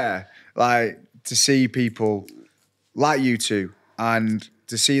so rare, like, to see people like you two and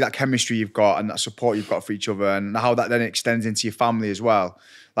to see that chemistry you've got and that support you've got for each other and how that then extends into your family as well.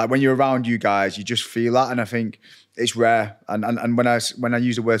 Like when you're around you guys, you just feel that, and I think it's rare. And when I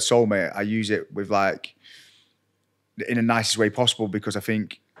use the word soulmate, I use it with like in the nicest way possible because I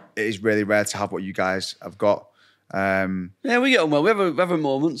think it is really rare to have what you guys have got. Yeah, we get on well. We have our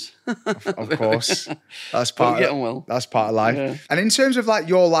moments. Of course. That's part of life. Yeah. And in terms of like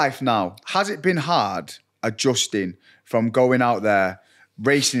your life now, has it been hard adjusting from going out there,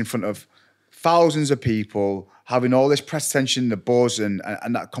 racing in front of thousands of people, having all this press attention, the buzz and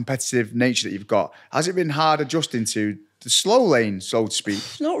that competitive nature that you've got? Has it been hard adjusting to the slow lane, so to speak?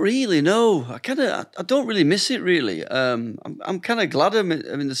 Not really, no. I don't really miss it, really. I'm kind of glad I'm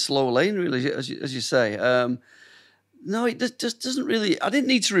in the slow lane, really, as you say. No, it just doesn't really. I didn't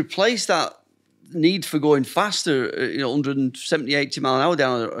need to replace that need for going faster, 170, 80 mile an hour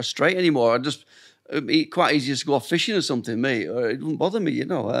down a straight anymore. It'd be quite easy to go off fishing or something, mate, or it wouldn't bother me,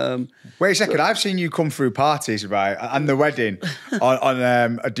 Wait a second, I've seen you come through parties, right, and the wedding on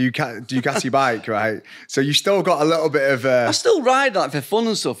a Ducati bike, right? So you still got a little bit of. I still ride like for fun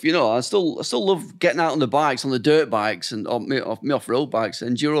and stuff, I still love getting out on the bikes, on the dirt bikes and off-road bikes,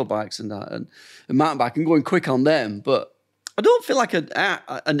 enduro bikes and that, and mountain bike and going quick on them, but I don't feel like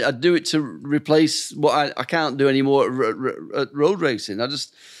I'd do it to replace what I can't do anymore at road racing. I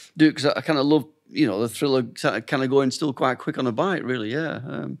just do it because I kind of love, the thrill of kind of going still quite quick on a bike, really, yeah.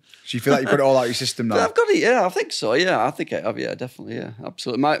 So you feel like you put it all out of your system now? I've got it, yeah, I think so, yeah. I think I have, yeah, definitely, yeah,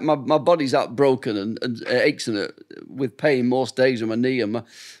 absolutely. My body's that broken and aches in it with pain most days with my knee and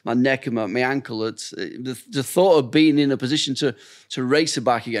my neck and my ankle. It's the thought of being in a position to race a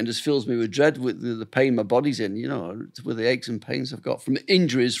bike again just fills me with dread with the pain my body's in, with the aches and pains I've got from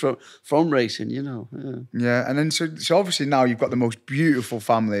injuries from racing, Yeah. Yeah, and then so obviously now you've got the most beautiful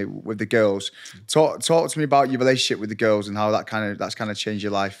family with the girls. Talk to me about your relationship with the girls and how that's kind of changed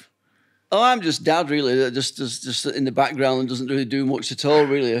your life. Oh, I'm just dad, really. Just in the background and doesn't really do much at all,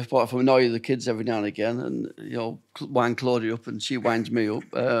 really, apart from annoy the kids every now and again, and wind Claudia up and she winds me up.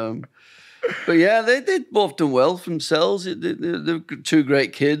 But yeah, they both done well for themselves. They're two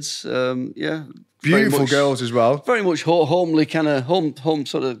great kids. Yeah, beautiful girls as well. Very much homely kind of home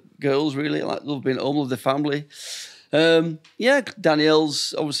sort of girls, really. Like love being at home, love the family. Yeah,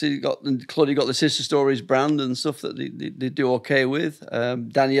 Danielle's obviously Claudia got the Sister Stories brand and stuff that they do okay with.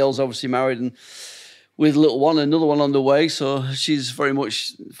 Danielle's obviously married and with a little one, another one on the way, so she's very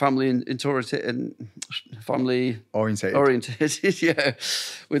much family orientated, yeah,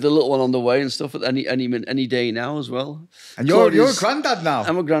 with a little one on the way and stuff at any day now as well. And you're a granddad now.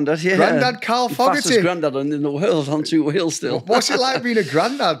 I'm a granddad, yeah. Granddad Carl Fogarty. Fastest granddad in the world on two wheels still. What's it like being a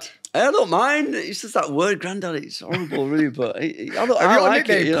granddad? I don't mind. It's just that word, granddad. It's horrible, really. But have you got a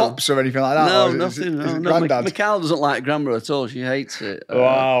nickname, Pops or anything like that? No, nothing. No. Granddad. Mikhail doesn't like grandma at all. She hates it.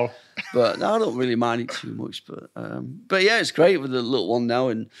 Wow. But no, I don't really mind it too much. But yeah, it's great with the little one now,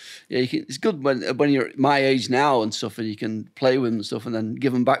 and yeah, it's good when you're my age now and stuff, and you can play with them and stuff, and then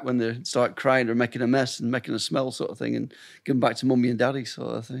give them back when they start crying or making a mess and making a smell sort of thing, and give them back to mummy and daddy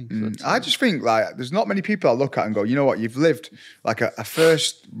sort of thing. But, I just think like there's not many people I look at and go, you know what, you've lived like a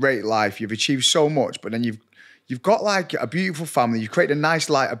first-rate life, you've achieved so much, but then you've got like a beautiful family, you've created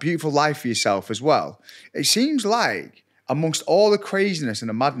a beautiful life for yourself as well. It seems like amongst all the craziness and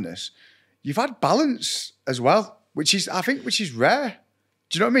the madness, you've had balance as well, which is rare.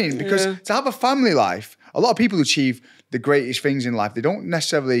 Do you know what I mean? Because to have a family life, a lot of people achieve the greatest things in life. They don't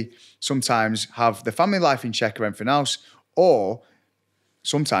necessarily sometimes have the family life in check or anything else, or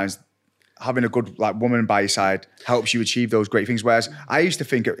sometimes having a good like woman by your side helps you achieve those great things. Whereas I used to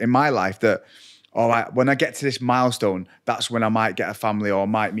think in my life that, all right, when I get to this milestone, that's when I might get a family or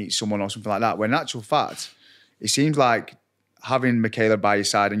might meet someone or something like that. When in actual fact, it seems like having Michaela by your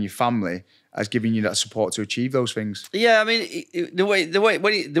side and your family has given you that support to achieve those things. Yeah, I mean, the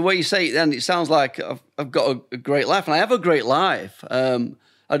way you say it, then it sounds like I've got a great life, and I have a great life.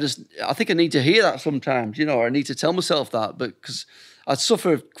 I think I need to hear that sometimes, you know, or I need to tell myself that, because I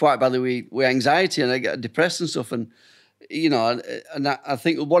suffer quite badly with anxiety, and I get depressed and stuff, and you know, and I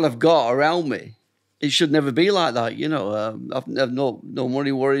think what I've got around me, it should never be like that, you know. I've no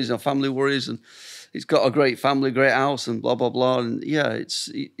money worries, no family worries, and it's got a great family, great house, and blah, blah, blah. And yeah, it's,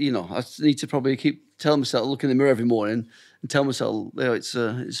 you know, I need to probably keep telling myself, look in the mirror every morning and tell myself, you know,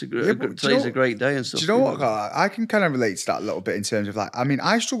 today's a great day and stuff. Do you know what, Carl? I can kind of relate to that a little bit in terms of like, I mean,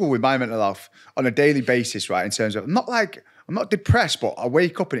 I struggle with my mental health on a daily basis, right? In terms of, I'm not depressed, but I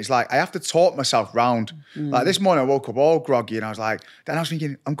wake up and it's like, I have to talk myself round. Like this morning I woke up all groggy and I was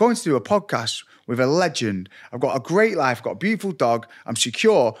thinking, I'm going to do a podcast with a legend. I've got a great life, I've got a beautiful dog, I'm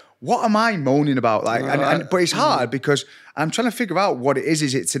secure. What am I moaning about? Like, but it's hard because I'm trying to figure out what it is.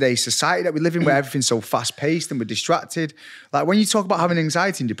 Is it today's society that we live in where everything's so fast paced and we're distracted? Like when you talk about having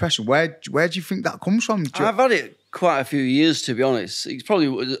anxiety and depression, where do you think that comes from? I've had it quite a few years, to be honest. It's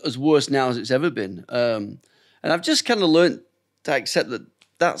probably as worse now as it's ever been. And I've just kind of learned to accept that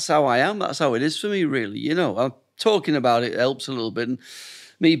that's how I am. That's how it is for me, really. You know, I'm talking about it helps a little bit. And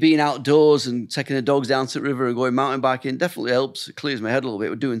me being outdoors and taking the dogs down to the river and going mountain biking definitely helps. It clears my head a little bit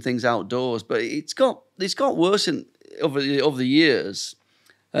with doing things outdoors. But it's got worse over the years.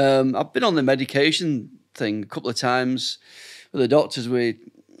 I've been on the medication thing a couple of times with the doctors with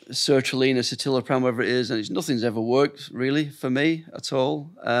sertraline or citalopram, whatever it is, and nothing's ever worked really for me at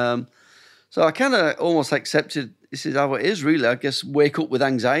all. So I kind of almost accepted this is how it is, really. I guess wake up with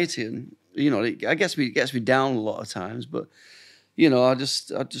anxiety, and you know, I guess it gets me down a lot of times, but. You know, I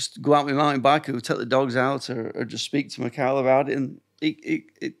just go out with my mountain bike or take the dogs out or just speak to Michaela about it, and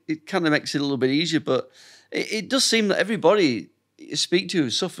it kind of makes it a little bit easier. But it does seem that everybody you speak to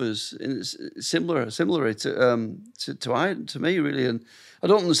suffers, and it's similar to me, really. And I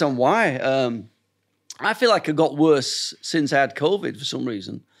don't understand why. I feel like it got worse since I had COVID for some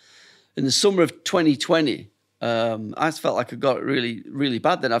reason. In the summer of 2020, I felt like I got it really, really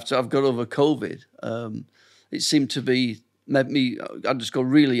bad. Then after I've got over COVID, it seemed to be. I just got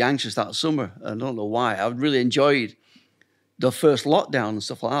really anxious that summer. I don't know why. I really enjoyed the first lockdown and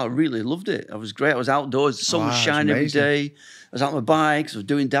stuff like that. I really loved it. It was great. I was outdoors. The sun was shining every day. I was out on my bikes. I was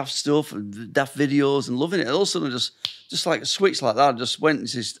doing daft stuff and daft videos and loving it. And all of a sudden, just like a switch like that, I just went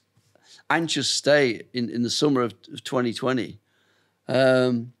into this anxious state in the summer of 2020.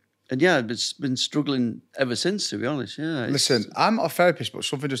 And yeah, I've been struggling ever since, to be honest. Yeah. Listen, I'm not a therapist, but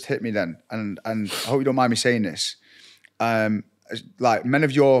something just hit me then. And I hope you don't mind me saying this. Like men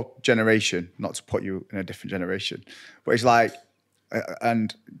of your generation, not to put you in a different generation, but it's like,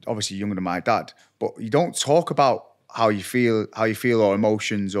 and obviously younger than my dad, but you don't talk about how you feel or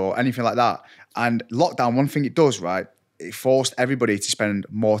emotions or anything like that. And lockdown, one thing it does, right, it forced everybody to spend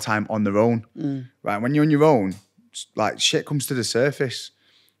more time on their own, right? When you're on your own, like shit comes to the surface.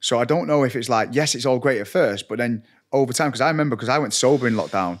 So I don't know if it's like, yes, it's all great at first, but then over time, because I went sober in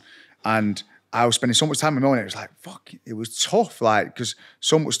lockdown and I was spending so much time on my own. It was like, fuck, it was tough, like, because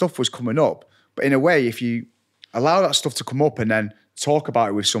so much stuff was coming up. But in a way, if you allow that stuff to come up and then talk about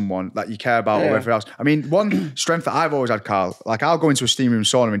it with someone that you care about or whatever else. I mean, one strength that I've always had, Carl, like I'll go into a steam room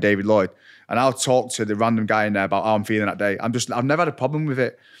sauna in David Lloyd and I'll talk to the random guy in there about how I'm feeling that day. I've never had a problem with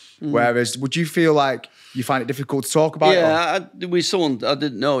it. Whereas, would you feel like you find it difficult to talk about? Yeah, with someone I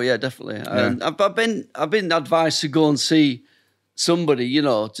didn't know. Yeah, definitely. Yeah. I've been advised to go and see somebody, you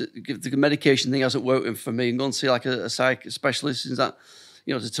know, the medication thing hasn't worked for me, and go and see like a psych specialist and that,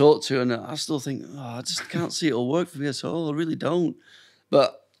 you know, to talk to. And I still think, I just can't see it'll work for me at all. I really don't.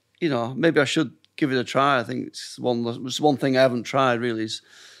 But, you know, maybe I should give it a try. I think it's one thing I haven't tried really is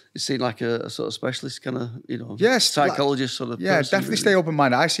Is seen like a sort of specialist kind of, Yes, psychologist sort of person, definitely really. stay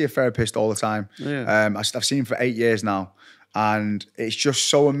open-minded. I see a therapist all the time. Yeah. I've seen him for 8 years now. And it's just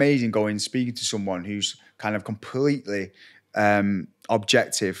so amazing speaking to someone who's kind of completely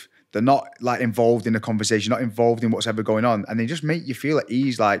objective. They're not like involved in the conversation, not involved in what's ever going on. And they just make you feel at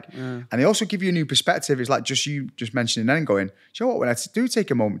ease. And they also give you a new perspective. It's like you just mentioning then going, do you know what, when I do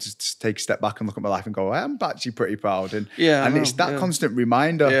take a moment to take a step back and look at my life and go, I'm actually pretty proud. And it's that constant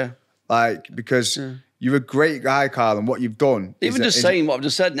reminder, because you're a great guy, Carl, and what you've done. Even saying what I've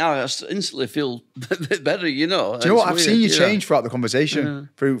just said now, I instantly feel a bit better, Do you know what? I've seen you change throughout the conversation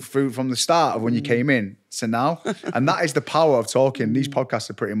through from the start of when you came in to now. And that is the power of talking. These podcasts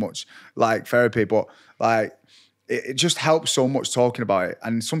are pretty much like therapy, but like it just helps so much talking about it.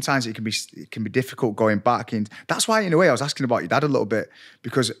 And sometimes it can be difficult going back. And that's why, in a way, I was asking about your dad a little bit,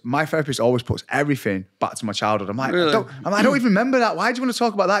 because my therapist always puts everything back to my childhood. I'm like, really? I don't even remember that. Why do you want to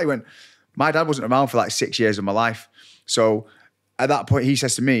talk about that? He went, my dad wasn't around for like 6 years of my life. So at that point, he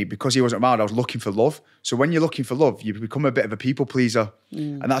says to me, because he wasn't around, I was looking for love. So when you're looking for love, you become a bit of a people pleaser.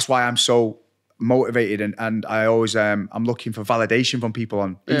 And that's why I'm so motivated. And I always, I'm looking for validation from people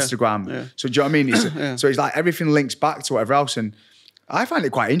on Instagram. Yeah. So do you know what I mean? So it's like everything links back to whatever else. And I find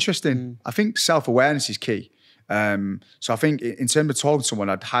it quite interesting. I think self-awareness is key. So I think in terms of talking to someone,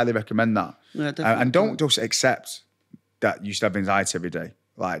 I'd highly recommend that. Yeah, and don't just accept that you should have anxiety every day.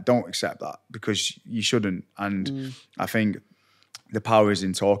 Like, don't accept that, because you shouldn't. And I think the power is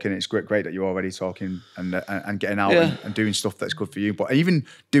in talking. It's great that you're already talking and getting out and doing stuff that's good for you. But even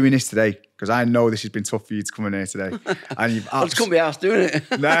doing this today, because I know this has been tough for you to come in here today. And you've I just couldn't be asked doing it.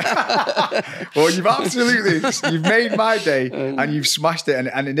 Well, you've made my day and you've smashed it.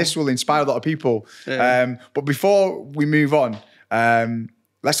 And this will inspire a lot of people. Yeah. But before we move on,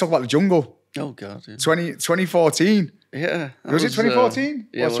 let's talk about the jungle. Oh, God. Yeah. 2014. Yeah. Was it 2014?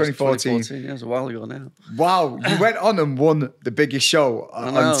 Yeah, it was 2014. 2014. Yeah, it was a while ago now. Wow. You went on and won the biggest show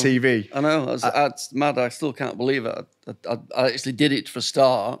on TV. I know. It's mad. I still can't believe it. I actually did it for a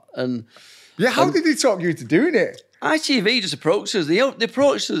start. And how did they talk you into doing it? ITV just approached us. They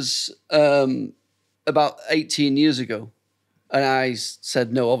approached us about 18 years ago. And I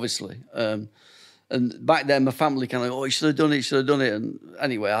said no, obviously. And back then, my family kind of, you should have done it. And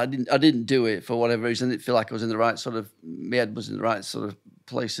anyway, I didn't do it for whatever reason. I didn't feel like I was in the right sort of, my head was in the right sort of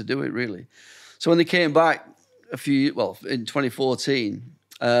place to do it, really. So when they came back in 2014,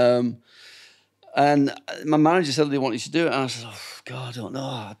 and my manager said they wanted to do it. And I said, oh, God, I don't know.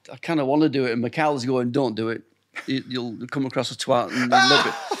 I kind of want to do it. And Michaela's going, don't do it. You'll come across a twat and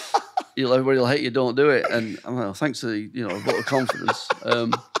everybody will hate you, don't do it. And I'm like, thanks for the, vote of confidence.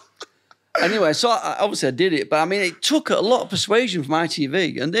 Anyway, so obviously I did it, but I mean, it took a lot of persuasion from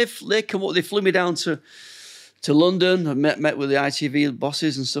ITV, and they flew me down to London. I met with the ITV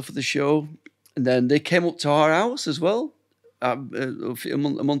bosses and stuff at the show, and then they came up to our house as well a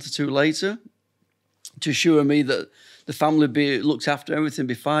month or two later to assure me that the family would be looked after, everything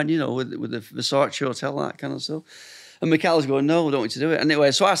be fine, with the Versace hotel, that kind of stuff. And Michaela's going, no, I don't want you to do it.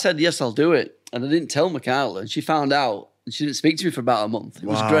 Anyway, so I said, yes, I'll do it, and I didn't tell Michaela, and she found out. And she didn't speak to me for about a month. It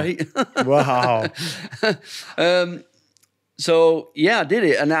was great. Wow. So, I did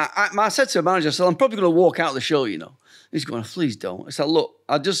it. And I said to the manager, I said, I'm probably going to walk out of the show, He's going, please don't. I said, look,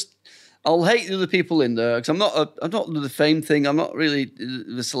 I'll hate the other people in there, because I'm not the fame thing. I'm not really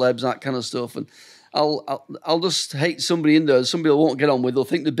the celebs, that kind of stuff. And I'll just hate somebody in there. Somebody I won't get on with. They'll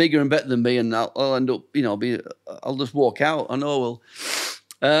think they're bigger and better than me. And I'll end up, I'll just walk out. I know I will.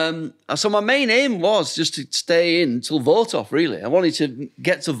 So my main aim was just to stay in until vote-off, really. I wanted to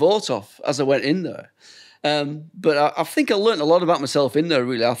get to vote-off as I went in there. But I think I learned a lot about myself in there,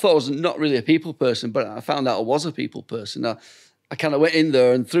 really. I thought I was not really a people person, but I found out I was a people person. I kind of went in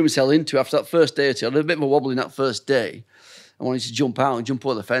there and threw myself into it after that first day or two. I had a bit of a wobble in that first day. I wanted to jump out and jump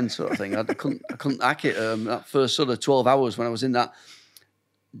over the fence sort of thing. I couldn't hack it that first sort of 12 hours when I was in that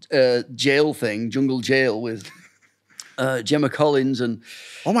jail thing, jungle jail with... Gemma Collins and...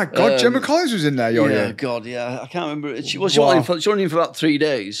 Oh my God, Gemma Collins was in there, Yeah, God, yeah. I can't remember. She was only in for about 3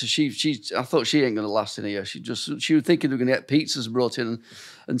 days. So I thought she ain't going to last in here. She was thinking they were going to get pizzas brought in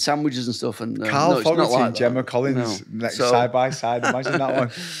and sandwiches and stuff. And Carl Fogarty and Gemma Collins side by side. Imagine that one.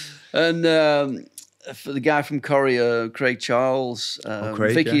 And for the guy from Korea, Craig Charles,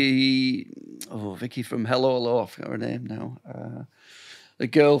 Craig, Vicky from Hello, I forgot her name now. The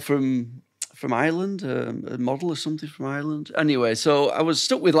girl from Ireland, a model or something from Ireland. Anyway, so I was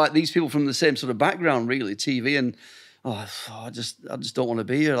stuck with like these people from the same sort of background, really, TV, and I just don't want to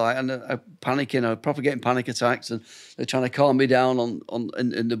be here. Like, and I'm panicking, I'm proper getting panic attacks, and they're trying to calm me down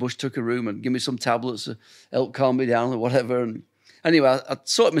in the Bush Tucker room and give me some tablets to help calm me down or whatever. And anyway, I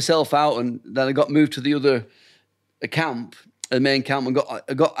sorted myself out, and then I got moved to the other camp, the main camp, and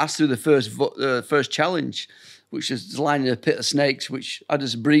I got asked to do the first challenge, which is lying in a pit of snakes, which I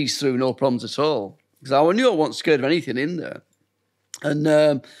just breezed through, no problems at all, because I knew I wasn't scared of anything in there. And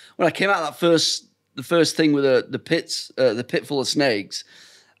when I came out of the first thing with the pit full of snakes,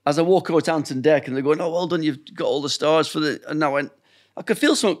 as I walk out onto the deck, and they're going, "Oh, well done, you've got all the stars for the," and I could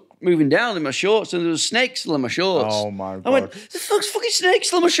feel something moving down in my shorts, and there was snakes still in my shorts. Oh my God. I went, "The fuck's fucking snakes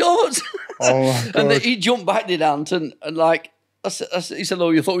still in my shorts?" Oh my God. And he jumped back, did Ant, and like, he said, "Oh,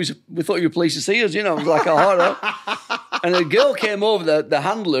 we thought you were pleased to see us," you know. I was like, "Oh, no." And a girl came over, the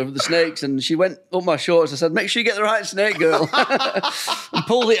handler of the snakes, and she went up my shorts. I said, "Make sure you get the right snake, girl," and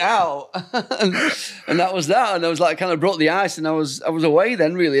pulled it out, and that was that. And I was like, kind of broke the ice, and I was away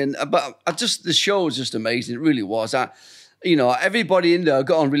then, really. But the show was just amazing. It really was. Everybody in there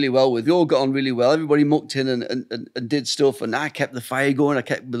got on really well with. We all got on really well. Everybody mucked in and did stuff, and I kept the fire going. I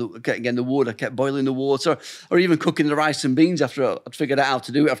kept getting the wood. I kept boiling the water, or even cooking the rice and beans after I'd figured out how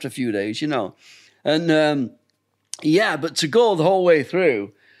to do it after a few days, you know. And but to go the whole way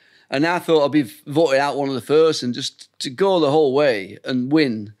through, and I thought I'd be voted out one of the first, and just to go the whole way and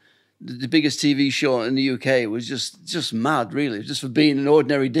win the biggest TV show in the UK was just mad, really, just for being an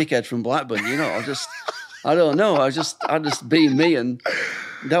ordinary dickhead from Blackburn, you know. I don't know. I just being me, and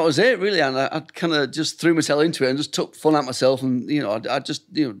that was it, really. And I kind of just threw myself into it and just took fun at myself, and I just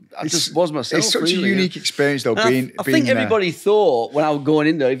was myself. It's such really, a unique experience, though. I think everybody thought when I was going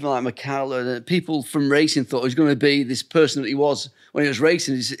in there, even like McCall, people from racing thought he was going to be this person that he was when he was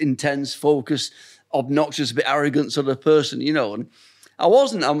racing. This intense, focused, obnoxious, a bit arrogant sort of person, you know. And I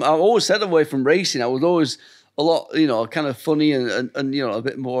wasn't. I always said away from racing, I was always a lot, kind of funny and a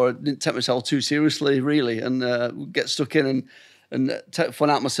bit more, didn't take myself too seriously, really, and get stuck in and take fun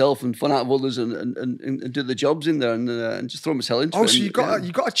out myself and fun out of others and do the jobs in there and just throw myself into it. Oh, so you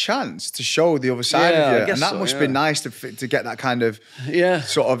got a chance to show the other side of you, and that must be nice to get that kind of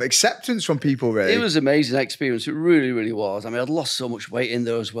sort of acceptance from people, really. It was an amazing experience. It really, really was. I mean, I'd lost so much weight in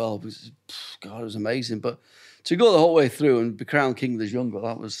there as well. It was amazing, but to go the whole way through and be crowned King of the Jungle,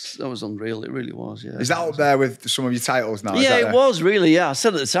 that was unreal. It really was, yeah. Is that up there with some of your titles now? Yeah, it was really, yeah. I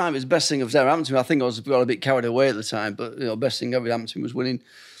said at the time, it's the best thing that ever happened to me. I think I got a bit carried away at the time, but, best thing ever happened to me was winning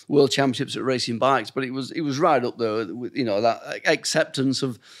world championships at racing bikes. But it was right up there with, that acceptance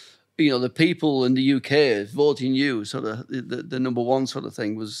of, the people in the UK voting you, sort of the number one sort of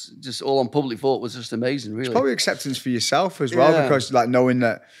thing was just all on public vote was just amazing, really. It's probably acceptance for yourself as well, because like knowing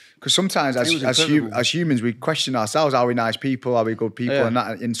that, because sometimes as humans, we question ourselves, are we nice people, are we good people,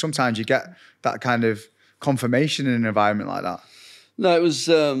 and sometimes you get that kind of confirmation in an environment like that. No, it was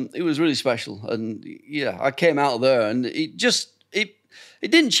really special, and I came out of there, and it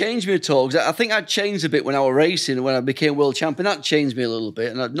didn't change me at all, because I think I'd changed a bit when I was racing, and when I became world champion, that changed me a little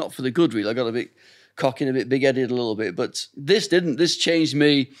bit, and not for the good, really. I got a bit cocky and a bit big-headed a little bit, but this didn't. This changed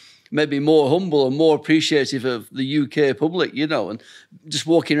me, maybe more humble and more appreciative of the UK public, and just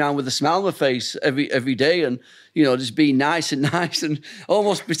walking around with a smile on my face every day, and just being nice and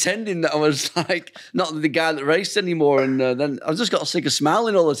almost pretending that I was like not the guy that raced anymore. And then I just got sick of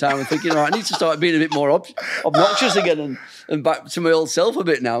smiling all the time and thinking, I need to start being a bit more obnoxious again and back to my old self a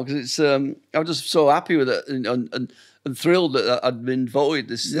bit now, because it's I was just so happy with it and thrilled that I'd been voted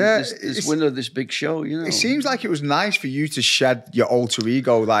this winner of this big show. It seems like it was nice for you to shed your alter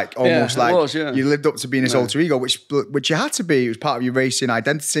ego, like almost you lived up to being this alter ego, which you had to be. It was part of your racing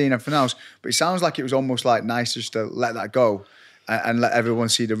identity and everything else. But it sounds like it was almost like nice just to let that go and let everyone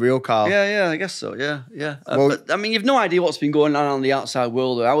see the real Carl. Yeah, I guess so. Yeah. But I mean, you've no idea what's been going on the outside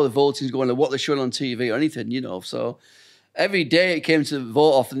world, or how the voting's going, or what they're showing on TV or anything. So every day it came to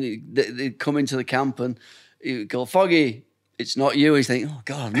vote off, and they'd come into the camp and you go, "Foggy, it's not you." He's thinking, "Oh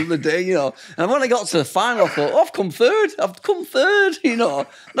God, another day," And when I got to the final, I thought, I've come third. Not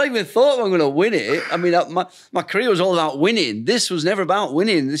even thought I'm going to win it. I mean, my career was all about winning. This was never about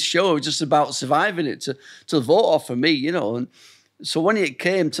winning. This show was just about surviving it to vote off for me, And so when it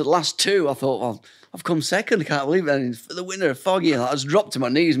came to the last two, I thought, well, I've come second. I can't believe it. And for the winner, Foggy, and I just dropped to my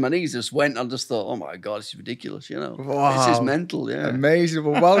knees. My knees just went. I just thought, oh my God, this is ridiculous, Wow. This is mental, yeah. Amazing.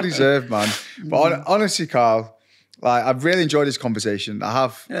 Well deserved, man. But honestly, Carl, like, I've really enjoyed this conversation. I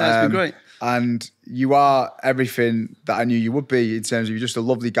have. Yeah, it's been great. And you are everything that I knew you would be, in terms of you're just a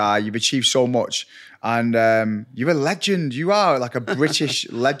lovely guy. You've achieved so much. And you're a legend. You are like a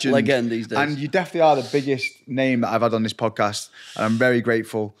British legend. Legend these days. And you definitely are the biggest name that I've had on this podcast. And I'm very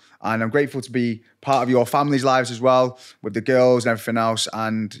grateful. And I'm grateful to be part of your family's lives as well, with the girls and everything else.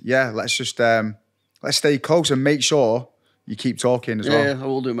 And yeah, let's just let's stay close and make sure you keep talking as well. Yeah, I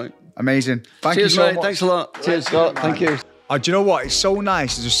will do, mate. Amazing. Thank you Cheers, so mate. much. Thanks a lot. Cheers, Scott. Thank you. Oh, do you know what? It's so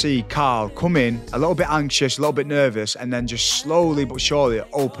nice to just see Carl come in a little bit anxious, a little bit nervous, and then just slowly but surely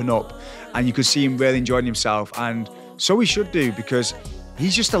open up. And you could see him really enjoying himself. And so he should do, because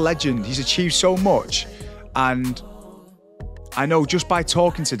he's just a legend. He's achieved so much. And I know just by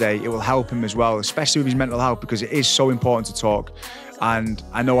talking today, it will help him as well, especially with his mental health, because it is so important to talk. And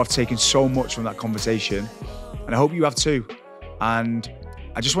I know I've taken so much from that conversation, and I hope you have too. And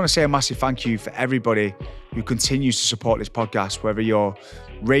I just want to say a massive thank you for everybody who continues to support this podcast, whether you're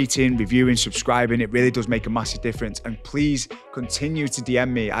rating, reviewing, subscribing. It really does make a massive difference. And please continue to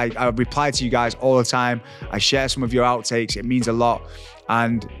DM me. I reply to you guys all the time. I share some of your outtakes. It means a lot.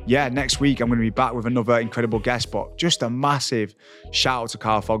 And yeah, next week I'm going to be back with another incredible guest, but just a massive shout out to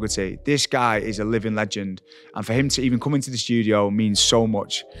Carl Fogarty. This guy is a living legend, and for him to even come into the studio means so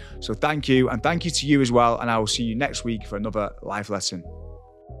much. So thank you, and thank you to you as well. And I will see you next week for another life lesson.